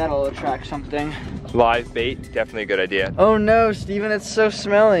 Maybe that'll attract something. Live bait, definitely a good idea. Oh no, Steven, it's so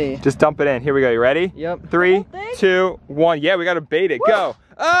smelly. Just dump it in. Here we go. You ready? Yep. 3, 2, 1. Yeah, we gotta bait it. Woo! Go.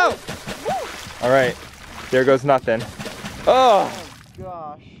 Oh! Woo! All right. There goes nothing. Oh!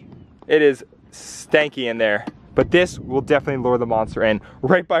 Gosh. It is stanky in there. But this will definitely lure the monster in.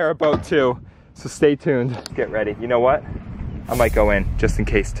 Right by our boat too. So stay tuned. Get ready. You know what? I might go in just in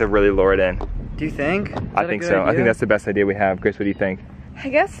case to really lure it in. Do you think? I think so. I think that's the best idea we have. Grace, what do you think? I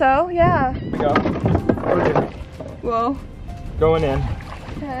guess so, yeah. Here we go. Okay. Whoa. Going in.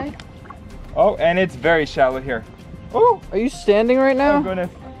 Okay. Oh, and it's very shallow here. Oh, are you standing right now? Oh goodness.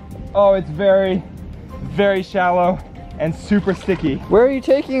 Oh, it's very, very shallow and super sticky. Where are you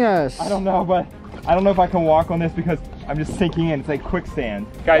taking us? I don't know, but I don't know if I can walk on this because I'm just sinking in. It's like quicksand.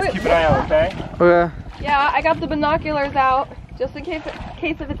 Guys, keep an eye out, okay? Okay. Yeah, I got the binoculars out just in case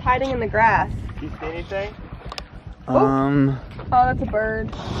if it's hiding in the grass. Do you see anything? Oh, that's a bird.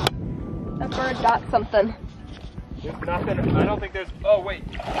 That bird got something. There's nothing. I don't think there's. Oh, wait.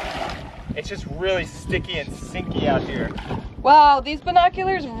 It's just really sticky and sinky out here. Wow, these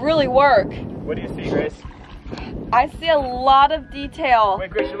binoculars really work. What do you see, Grace? I see a lot of detail. Wait,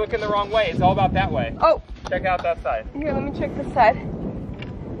 Grace, you're looking the wrong way. It's all about that way. Oh. Check out that side. Here, let me check this side.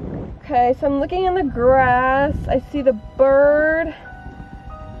 Okay, so I'm looking in the grass. I see the bird.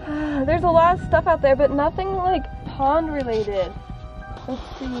 There's a lot of stuff out there, but nothing like pond related. Let's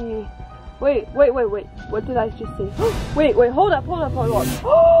see. Wait. What did I just see? wait, hold up.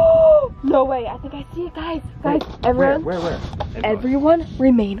 Oh, no way. I think I see it, guys. Guys, everyone. Where? Everyone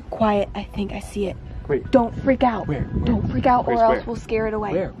remain quiet. I think I see it. Wait. Don't freak out. Where? Don't freak out or Grace, else where? we'll scare it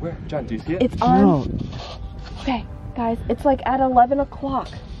away. Where? John, do you see it? It's on. Okay, guys, it's like at 11 o'clock.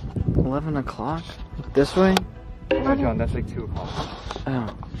 11 o'clock? This way? No, John, that's like 2 o'clock. Oh.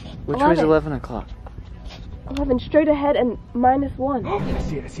 Which way's 11 o'clock? 11 straight ahead and -1.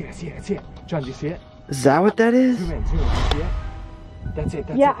 I see it. John, do you see it? Is that what that is? Zoom in. Do you see it? That's it.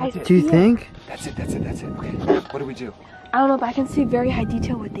 Yeah, that's it. Do you think? That's it. Okay, what do we do? I don't know, but I can see very high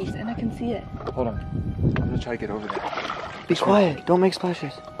detail with these, and I can see it. Hold on. I'm gonna try to get over there. Be quiet. Don't make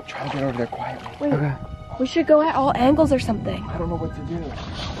splashes. Try to get over there quietly. Wait, Okay. we should go at all angles or something. I don't know what to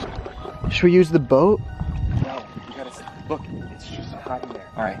do. Should we use the boat? No, you gotta look. It's just hiding there.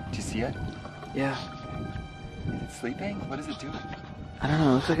 All right, do you see it? Yeah. Is it sleeping? What is it doing? I don't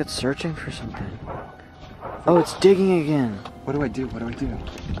know. It looks like it's searching for something. Oh, it's digging again. What do I do?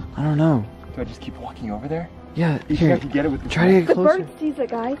 I don't know. Do I just keep walking over there? Yeah, You here. have to get it with the Try to get The closer. bird sees it,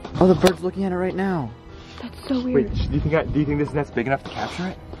 guys. Oh, the bird's looking at it right now. That's so weird. Wait, do you think this net's big enough to capture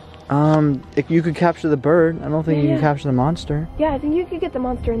it? If you could capture the bird, I don't think you Yeah. can capture the monster. Yeah, I think you could get the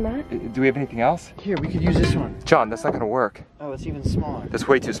monster in that. Do we have anything else? Here, we could use this one. John, that's not gonna work. Oh, it's even smaller. That's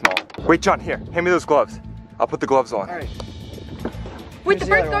way too small. Wait, John, here, hand me those gloves. I'll put the gloves on. All right. Wait, the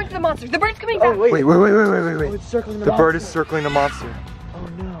the bird's other going one. to the monster. The bird's coming back. Oh, wait. Wait. Oh, it's circling the The monster. bird is circling the monster. Oh,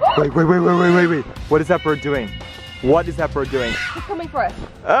 no. Wait. What is that bird doing? He's coming for us.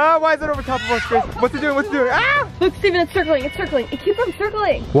 Ah, why is it over top of us, Grace? What's it doing? Ah! Look, Steven, it's circling. It keeps on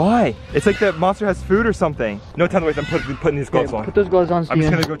circling. Why? It's like the monster has food or something. No time to waste, I'm putting these gloves on. Put those gloves on, I'm Steven.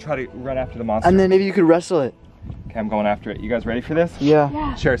 just gonna go try to run after the monster. And then maybe you could wrestle it. Okay, I'm going after it. You guys ready for this?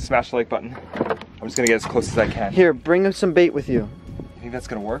 Yeah. Sure, smash the like button. I'm just gonna get as close as I can. Here, bring some bait with you. You think that's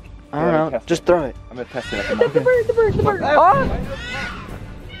gonna work? I don't know. Just throw it. I'm gonna test it at the The moment. bird.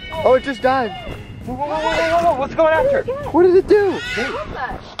 Oh, it just dived. Whoa, what's going after? What did it do?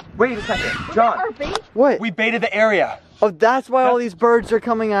 Wait a second. John, Our bait? What? we baited the area. Oh, that's why all these birds are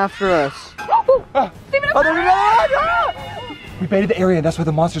coming after us. Steven, Oh, there's another one! We baited the area, and that's where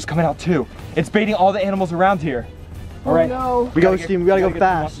the monster's coming out too. It's baiting all the animals around here. All right. no. We gotta Steven, we gotta go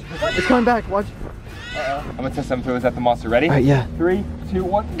fast. It's coming back, watch. I'm gonna test them through. Is that the monster? Ready? All right, yeah. 3, 2,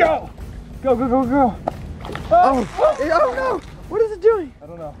 1, go! Go! Oh no! What is it doing? I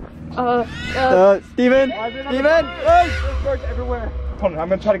don't know. Steven! There's birds everywhere. Hold on, I'm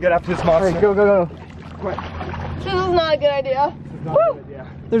gonna try to get after this monster. All right, go, go, go. Quick. This is not a good idea. This is not a good idea.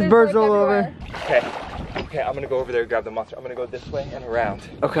 There's birds all over. Okay. Okay, I'm gonna go over there and grab the monster. I'm gonna go this way and around.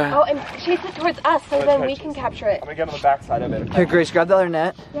 Okay. Oh, and chase it towards us so then we can capture it. I'm gonna get on the back side of it. Here, Grace, grab the other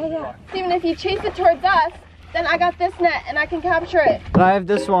net. Yeah, yeah. Steven, if you chase it towards us, then I got this net and I can capture it. And I have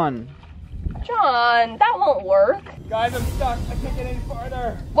this one. John, that won't work. Guys, I'm stuck. I can't get any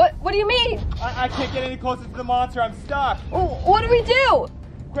farther. What do you mean? I can't get any closer to the monster. I'm stuck. What do we do?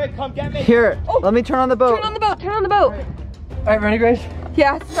 Quick, come get me. Here, let me turn on the boat. Turn on the boat, turn on the boat. All right, ready, Grace?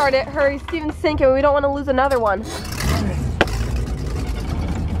 Yeah, start it. Hurry, Steven's sinking. We don't want to lose another one.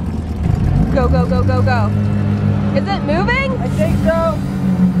 Go, go, go, go, go. Is it moving? I think so.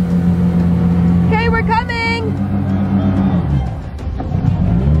 Okay, we're coming.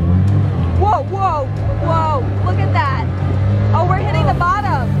 Whoa, whoa, whoa. Look at that. Oh, we're hitting the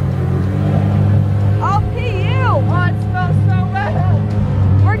bottom. Oh, PU. Oh, it smells so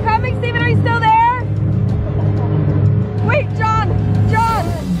bad. We're coming, Steven. Are you still there? Wait, John.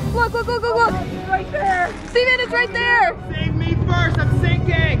 Look, look, look, look, look. It's right there. Steven, it's right there. Save me first. I'm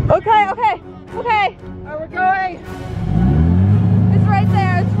sinking. Okay, okay, okay. All right, we're going. It's right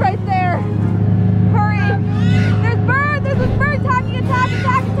there. It's right there. Hurry. There's birds. There's this bird attacking. Attack,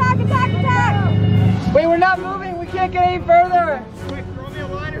 attack, attack, attack, attack. Wait, we're not moving. We can't get any further. Quick, throw me a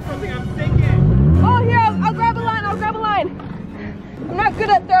line or something. I'm sinking. Oh, here. I'll grab a line. I'll grab a line. I'm not good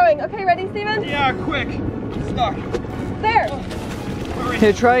at throwing. Okay, ready, Steven? Yeah, quick. Stuck. There.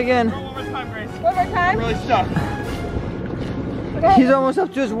 Here, try again. Throw one more time, Grace. One more time. I'm really stuck. Okay. He's almost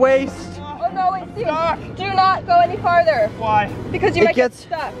up to his waist. Oh no, wait, Steven. Stuck. Do not go any farther. Why? Because you might get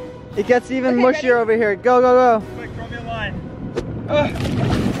stuck. It gets even Okay, mushier ready? over here. Go, go, go. Quick, throw me a line.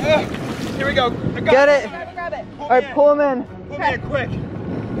 Here we go. I got Get it. Grab it, grab it. All right, pull him in. Pull me in quick.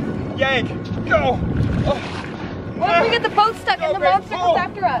 Yank. Go. What if we get the boat stuck and the Grace, monster pull. comes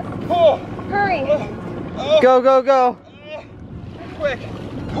after us? Pull. Hurry. Go, go, go. Quick.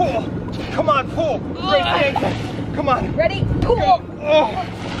 Pull. Come on, pull. Grace, yank. Come on. Ready? Pull.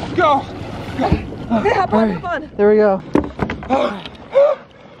 Go. Okay, hop on, hop on. There we go.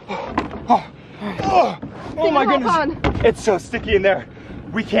 Oh my Steven, hop goodness. on. It's so sticky in there.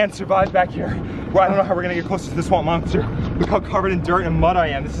 We can't survive back here. Well, I don't know how we're gonna get closer to the swamp monster. Look how covered in dirt and mud I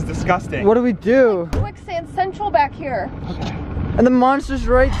am. This is disgusting. What do we do? Quicksand central back here. And the monster's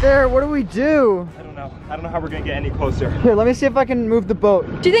right there. What do we do? I don't know. I don't know how we're gonna get any closer. Here, let me see if I can move the boat.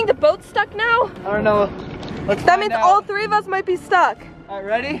 Do you think the boat's stuck now? I don't know. Let's That find means out. all three of us might be stuck. All right,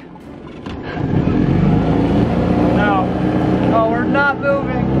 ready? No. Oh, we're not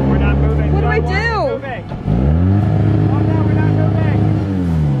moving. We're not moving. What do we Why do? aren't we moving? Oh no, we're not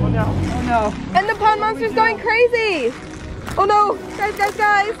moving. Oh no. Oh no. And the pond monster's going crazy. Oh no, guys, guys,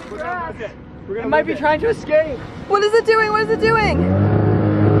 guys. We're gonna lose it. We're gonna It might lose be it. trying to escape. What is it doing? What is it doing?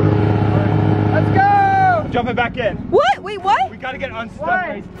 Let's go. Jumping back in. What? Wait, what? We gotta get unstuck,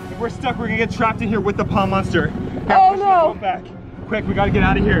 Why? guys. If we're stuck, we're gonna get trapped in here with the pond monster. Here, Oh, push the no. boat back. Quick, we gotta get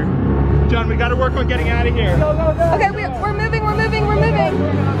out of here. John, we gotta work on getting out of here. Go, go, go. Okay, we're moving, we're moving, we're moving. Let's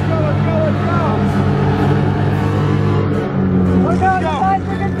go, let's go, let's go. Look out, Go. guys,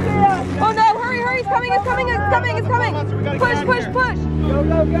 we're gonna see us. Oh no, hurry, hurry, it's coming, it's coming, it's coming, it's coming. We gotta get Push, out of push, here. push. Go,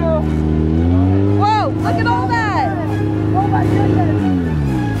 go, go. Whoa, look at all that. Oh my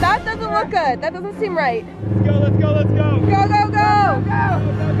goodness. That doesn't look good. That doesn't seem right. Let's go, let's go, let's go. Go, go, go.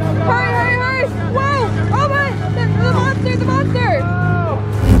 Hurry, hurry, hurry. Whoa, oh my, the monster, the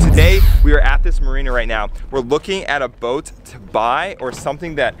monster. Today, we are at this marina right now. We're looking at a boat to buy or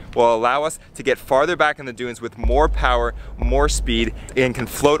something that will allow us to get farther back in the dunes with more power, more speed, and can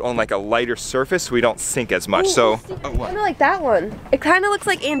float on like a lighter surface so we don't sink as much. Ooh, Oh, what? kind of like that one. It kind of looks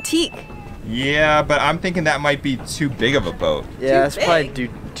like antique. Yeah, but I'm thinking that might be too big of a boat. Yeah, Too it's probably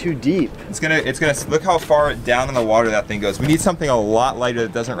big. too deep. It's gonna, look how far down in the water that thing goes. We need something a lot lighter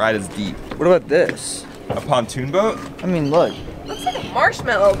that doesn't ride as deep. What about this? A pontoon boat? I mean, look. Looks like a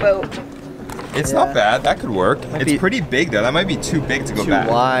marshmallow boat. It's Yeah. not bad, that could work. Might It's be pretty big though, that might be too big to go too back.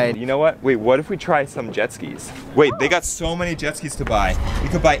 wide. You know what? Wait, what if we try some jet skis? Wait, they got so many jet skis to buy. We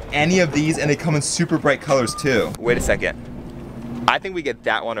could buy any of these and they come in super bright colors too. Wait a second. I think we get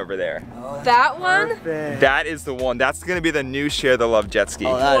that one over there. That one? Perfect. That is the one. That's gonna be the new Share the Love jet ski.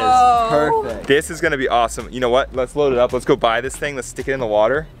 Oh, that Whoa. is perfect. This is gonna be awesome. You know what? Let's load it up. Let's go buy this thing. Let's stick it in the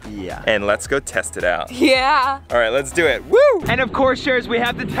water. Yeah. And let's go test it out. Yeah. All right, let's do it. Woo! And of course, Shares, we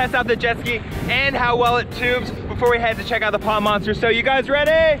have to test out the jet ski and how well it tubes before we head to check out the pond monster. So you guys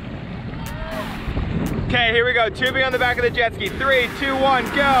ready? Okay, here we go. Tubing on the back of the jet ski. 3, 2, 1,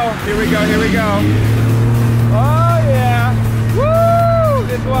 go. Here we go, here we go. Oh yeah. Woo!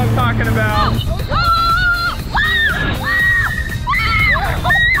 This is what I'm talking about.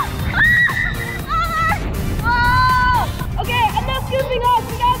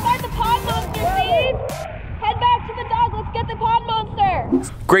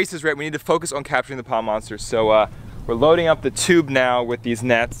 Grace is right, we need to focus on capturing the pond monster. So we're loading up the tube now with these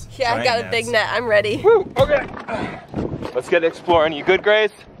nets. Yeah, I got a big net, I'm ready. Woo, okay. Let's get exploring. You good, Grace?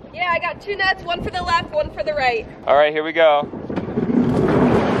 Yeah, I got 2 nets, one for the left, one for the right. All right, here we go.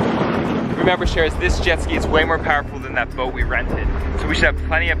 Remember, Sharers, this jet ski is way more powerful than that boat we rented. So we should have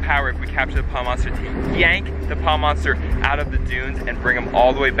plenty of power if we capture the pond monster to yank the pond monster out of the dunes and bring him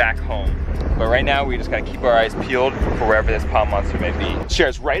all the way back home. But right now, we just gotta keep our eyes peeled for wherever this pond monster may be.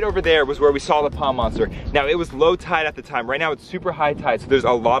 Sharers, right over there was where we saw the pond monster. Now, it was low tide at the time. Right now, it's super high tide, so there's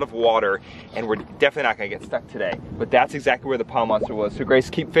a lot of water, and we're definitely not gonna get stuck today. But that's exactly where the pond monster was. So Grace,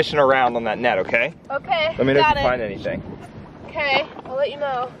 keep fishing around on that net, okay? Okay, Let me know if you find anything. Okay, I'll let you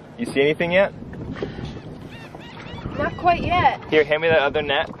know. You see anything yet? Not quite yet. Here, hand me that other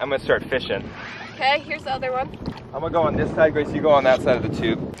net. I'm gonna start fishing. Okay, here's the other one. I'm gonna go on this side, Grace. You go on that side of the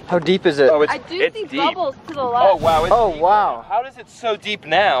tube. How deep is it? Oh, I do see deep. bubbles to the left. Oh, wow. It's deep. Wow. How does it so deep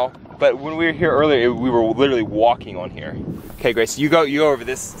now? But when we were here earlier, we were literally walking on here. Okay, Grace, you go over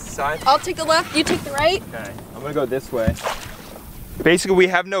this side. I'll take the left, you take the right. Okay, I'm gonna go this way. Basically, we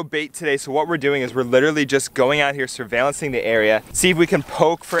have no bait today, so what we're doing is we're literally just going out here, surveillancing the area, see if we can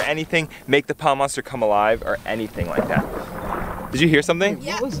poke for anything, make the pond monster come alive, or anything like that. Did you hear something?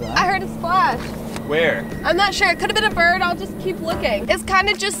 Yeah, what was that? I heard a splash. Where? I'm not sure, it could have been a bird, I'll just keep looking. It's kind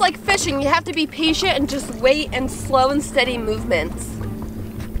of just like fishing, you have to be patient and just wait and slow and steady movements.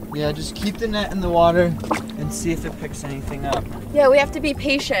 Yeah, just keep the net in the water and see if it picks anything up. Yeah, we have to be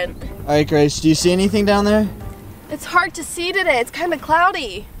patient. All right, Grace, do you see anything down there? It's hard to see today, it's kind of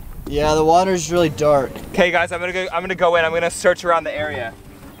cloudy. Yeah, the water's really dark. Okay, guys, I'm gonna go in. I'm gonna search around the area.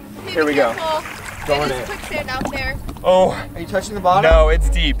 Okay, Here we go. Going in. Quicksand out there. Oh. Are you touching the bottom? No, it's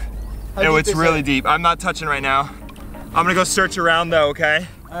deep. How No, deep it's is really it? deep. I'm not touching right now. I'm gonna go search around though, okay?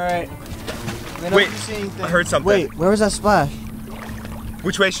 All right. Wait, I heard something. Wait, where was that splash?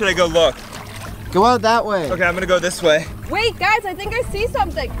 Which way should I go look? Go out that way. Okay, I'm gonna go this way. Wait, guys, I think I see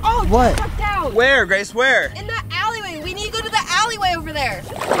something. Oh, what? Stuck down. Where, Grace, where? In the alleyway. We need to go to the alleyway over there.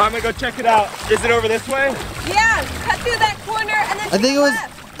 I'm gonna go check it out. Is it over this way? Yeah, cut through that corner and then I think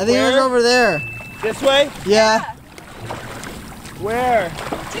it was over there. This way? Yeah. Where?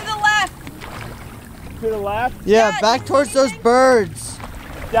 To the left. To the left? Yeah, back towards those birds.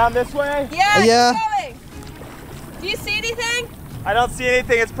 Down this way? Yeah, Yeah. keep going. Do you see anything? I don't see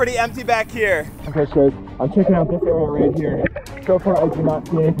anything. It's pretty empty back here. Okay, Sharers, I'm checking out this area right here. So far, I do not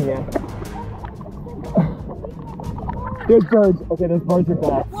see anything yet. There's birds. Okay, those birds are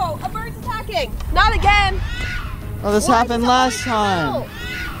back. Whoa, a bird's attacking. Not again. Oh, this happened last time.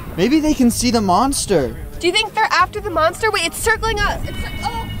 Maybe they can see the monster. Do you think they're after the monster? Wait, it's circling us. It's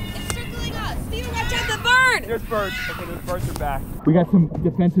circling us. Steven, watch out, the bird. There's birds. Okay, those birds are back. We got some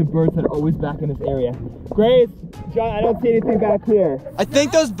defensive birds that are always back in this area. Grace, John, I don't see anything back here. I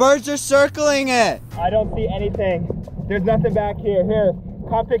think those birds are circling it. I don't see anything. There's nothing back here. Here,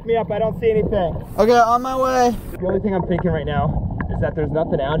 come pick me up. I don't see anything. Okay, on my way. The only thing I'm thinking right now is that there's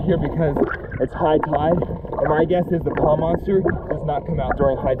nothing out here because it's high tide. And my guess is the pond monster does not come out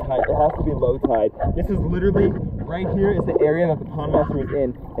during high tide. It has to be low tide. This is literally, right here is the area that the pond monster is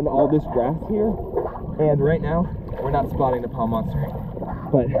in, and all this grass here. And right now, we're not spotting the pond monster.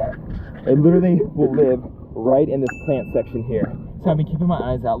 But it literally will live right in this plant section here. So I've been keeping my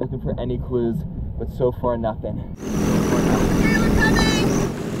eyes out, looking for any clues, but so far nothing.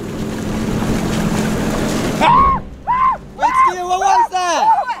 Wait, Steven, what was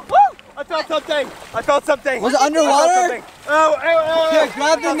that? I felt something! I felt something! Was it underwater? Oh! Here,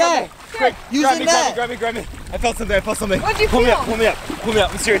 grab the net! Quick, use the net! Grab me! I felt something, What'd you Pull feel? me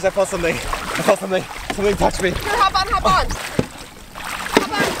up! I'm serious, I felt something. Something touched me. Here, hop on.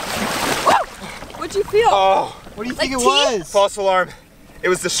 Woo! What'd you feel? Oh! What do you think Like it teeth? was? False alarm. It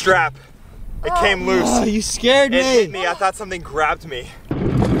was the strap. It came loose. Oh, you scared It hit me. me. I thought something grabbed me.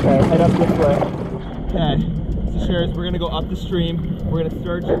 Okay, head up this way. Okay. So Sharers, we're gonna go up the stream. We're gonna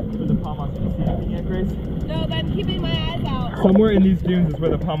search for the pond monster. Do you see anything yet, Grace? No, but I'm keeping my eyes out. Somewhere in these dunes is where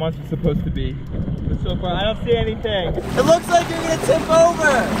the pond monster's supposed to be. But so far, I don't see anything. It looks like you're gonna tip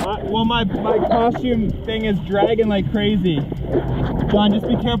over. Well, my costume thing is dragging like crazy. John, just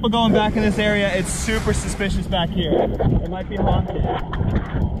be careful going back in this area. It's super suspicious back here. It might be haunted.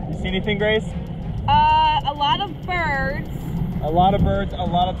 You see anything, Grace? A lot of birds. A lot of birds, a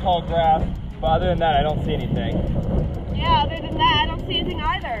lot of tall grass. But other than that, I don't see anything. Yeah, other than that, I don't see anything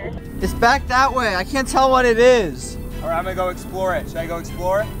either. It's back that way. I can't tell what it is. All right, I'm gonna go explore it. Should I go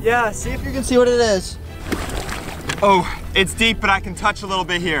explore it? Yeah, see if you can see what it is. Oh, it's deep, but I can touch a little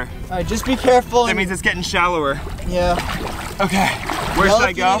bit here. All right, just be careful. That means it's getting shallower. Yeah. Okay, where should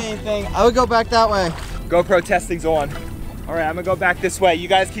I go? Anything. I would go back that way. GoPro testing's on. All All right, I'm gonna go back this way. You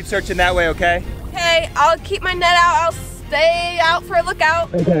guys keep searching that way, okay? Okay, I'll keep my net out. I'll stay out for a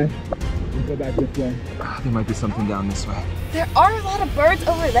lookout. Okay. We'll go back this way. Oh, there might be something down this way. There are a lot of birds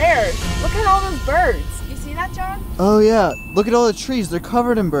over there. Look at all those birds. You see that, John? Oh yeah, look at all the trees. They're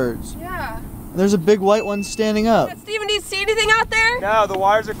covered in birds. Yeah. And there's a big white one standing up. Steven, do you see anything out there? No, the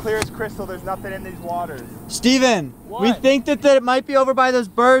waters are clear as crystal. There's nothing in these waters. Steven, we think that it might be over by those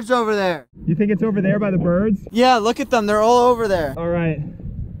birds over there. You think it's over there by the birds? Yeah, look at them. They're all over there. All right.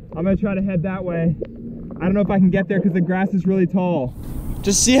 I'm gonna try to head that way. I don't know if I can get there because the grass is really tall.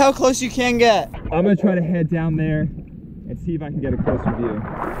 Just see how close you can get. I'm gonna try to head down there and see if I can get a closer view.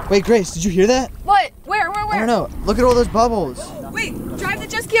 Wait, Grace, did you hear that? What? Where? I don't know. Look at all those bubbles. Wait, drive the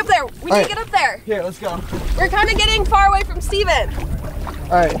jet ski up there. We need to get up there. Here, let's go. We're kind of getting far away from Steven.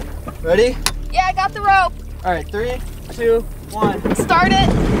 All right, ready? Yeah, I got the rope. All right, 3, 2, 1. Start it.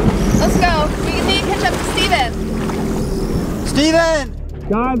 Let's go. We need to catch up to Steven. Steven!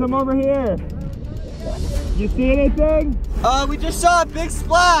 Guys, I'm over here. You see anything? We just saw a big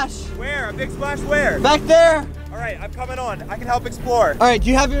splash. Where? A big splash where? Back there. All right, I'm coming on. I can help explore. All right, do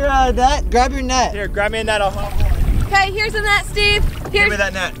you have your net? Grab your net. Here, grab me a net. I'll hop on. Okay, here's the net, Steve. Give me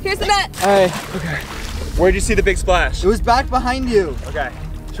that net. Here's the net. All right. Okay. Where'd you see the big splash? It was back behind you. Okay.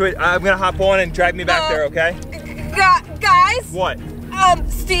 I'm gonna hop on and drag me back there, okay? Guys. What?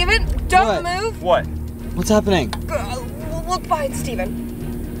 Steven, don't move. What? What's happening? Look behind Steven.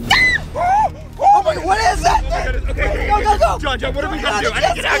 Oh my God, what is that? Okay, go. John, what are we gonna do? I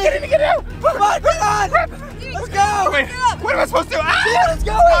need to get out. Come on. Let's go. Wait, what am I supposed to do? Let's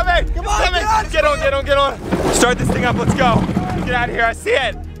go. Come on. Get on. Start this thing up, let's go. Get out of here, I see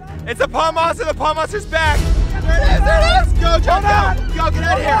it. It's a pond monster, the pond monster's back. There it is. Go, John, go, get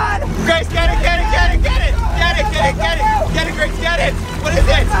out of here. Grace, get it. Get it, Grace, get it. What is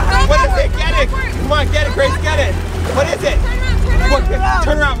it? Get it. Come on, get it, Grace, get it. What is it?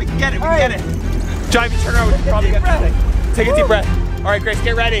 Turn around, we can get it, John, if you turn around, we can probably get this thing. Take a deep breath. All right, Grace,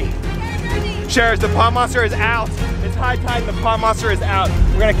 get ready. Sharers, the pond monster is out. It's high tide, the pond monster is out.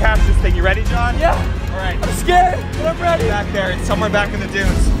 We're gonna catch this thing. You ready, John? Yeah. All right. I'm scared, but I'm ready. Back there, it's somewhere back in the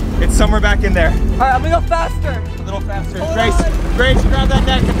dunes. It's somewhere back in there. All right, I'm gonna go faster. A little faster. Grace, grab that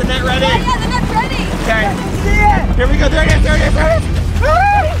net, get the net ready. Yeah, the net's ready. Okay. I see it. Here we go, there it is.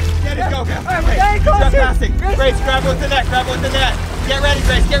 Get it, go. All right, we're getting closer. Grace, grab it with the net, Get ready,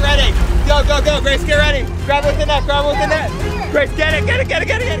 Grace, get ready. Go, Grace, get ready. Grab it with the net, Grace, get it.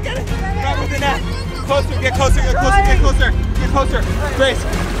 Grab it with the net. Get closer. Grace,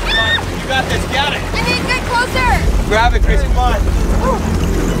 come on, you got this, got it. I need to get closer. Grab it, Grace, come on.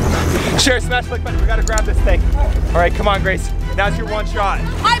 Share, smash like button, we gotta grab this thing. All right, come on, Grace. Now's your one shot.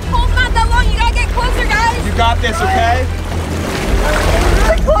 My pole's not that long, you gotta get closer, guys. You got this, okay?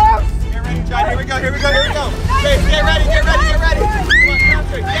 Really close. Get ready, John, here we go. Grace, get ready. Come on,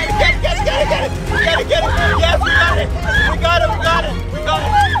 concentrate. Get it. Yes, we got it. We got it.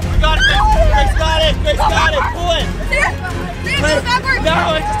 Grace got it. Pull it. Go backwards. No, I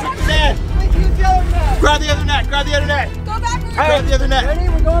just took the net. Grab the other net. Go backwards. Grab the other net. Ready?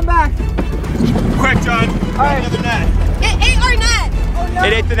 We're going back. Quick, John. Grab the other net. It ate our net. Oh no.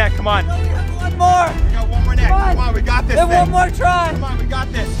 It ate the net. Come on. No, we have one more. We got one more net. Come on, we got this Then thing. one more try. Come on, we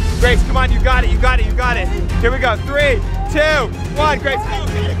got this. Grace, come on, you got it. Here we go. 3, 2, 1. Grace, go.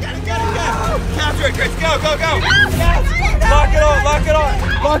 Get it. Capture it, Grace. Go.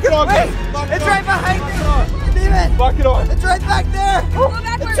 Lock it on. Grace. It's right behind you. Steven. Lock it on. It's right back there. Go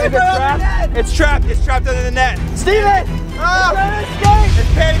backwards. It's trapped under the net. Steven. Oh, It's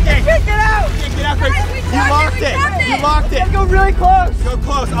panicking. Can't get out. Can't get out, Grace. Guys, we You trapped locked it. it. You locked it. Go really close. Go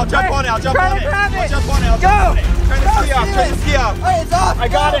close. I'll jump on it. Try to grab it. I'll jump on it. Go. Turn the ski off. All right, it's off. I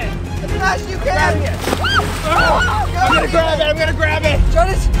got it. As fast as you can. I'm gonna grab it.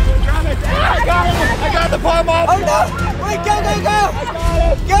 Try to. Grab it. I got it. I got the palm off. Oh no! Wait, go!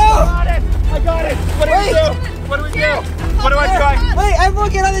 Go! I got it. What do we do? What do I try? Wait, everyone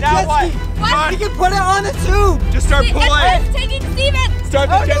get on the Now jet what? ski. What? You can put it on the tube. Just start pulling. It's taking Steven. Start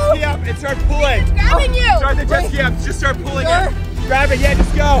the jet ski up and start pulling. It's grabbing you. Start the jet ski up. Just start pulling it. Grab it. Yeah,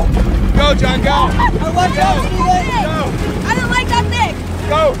 just go. Go, John. Go. I want to, Steven. Go.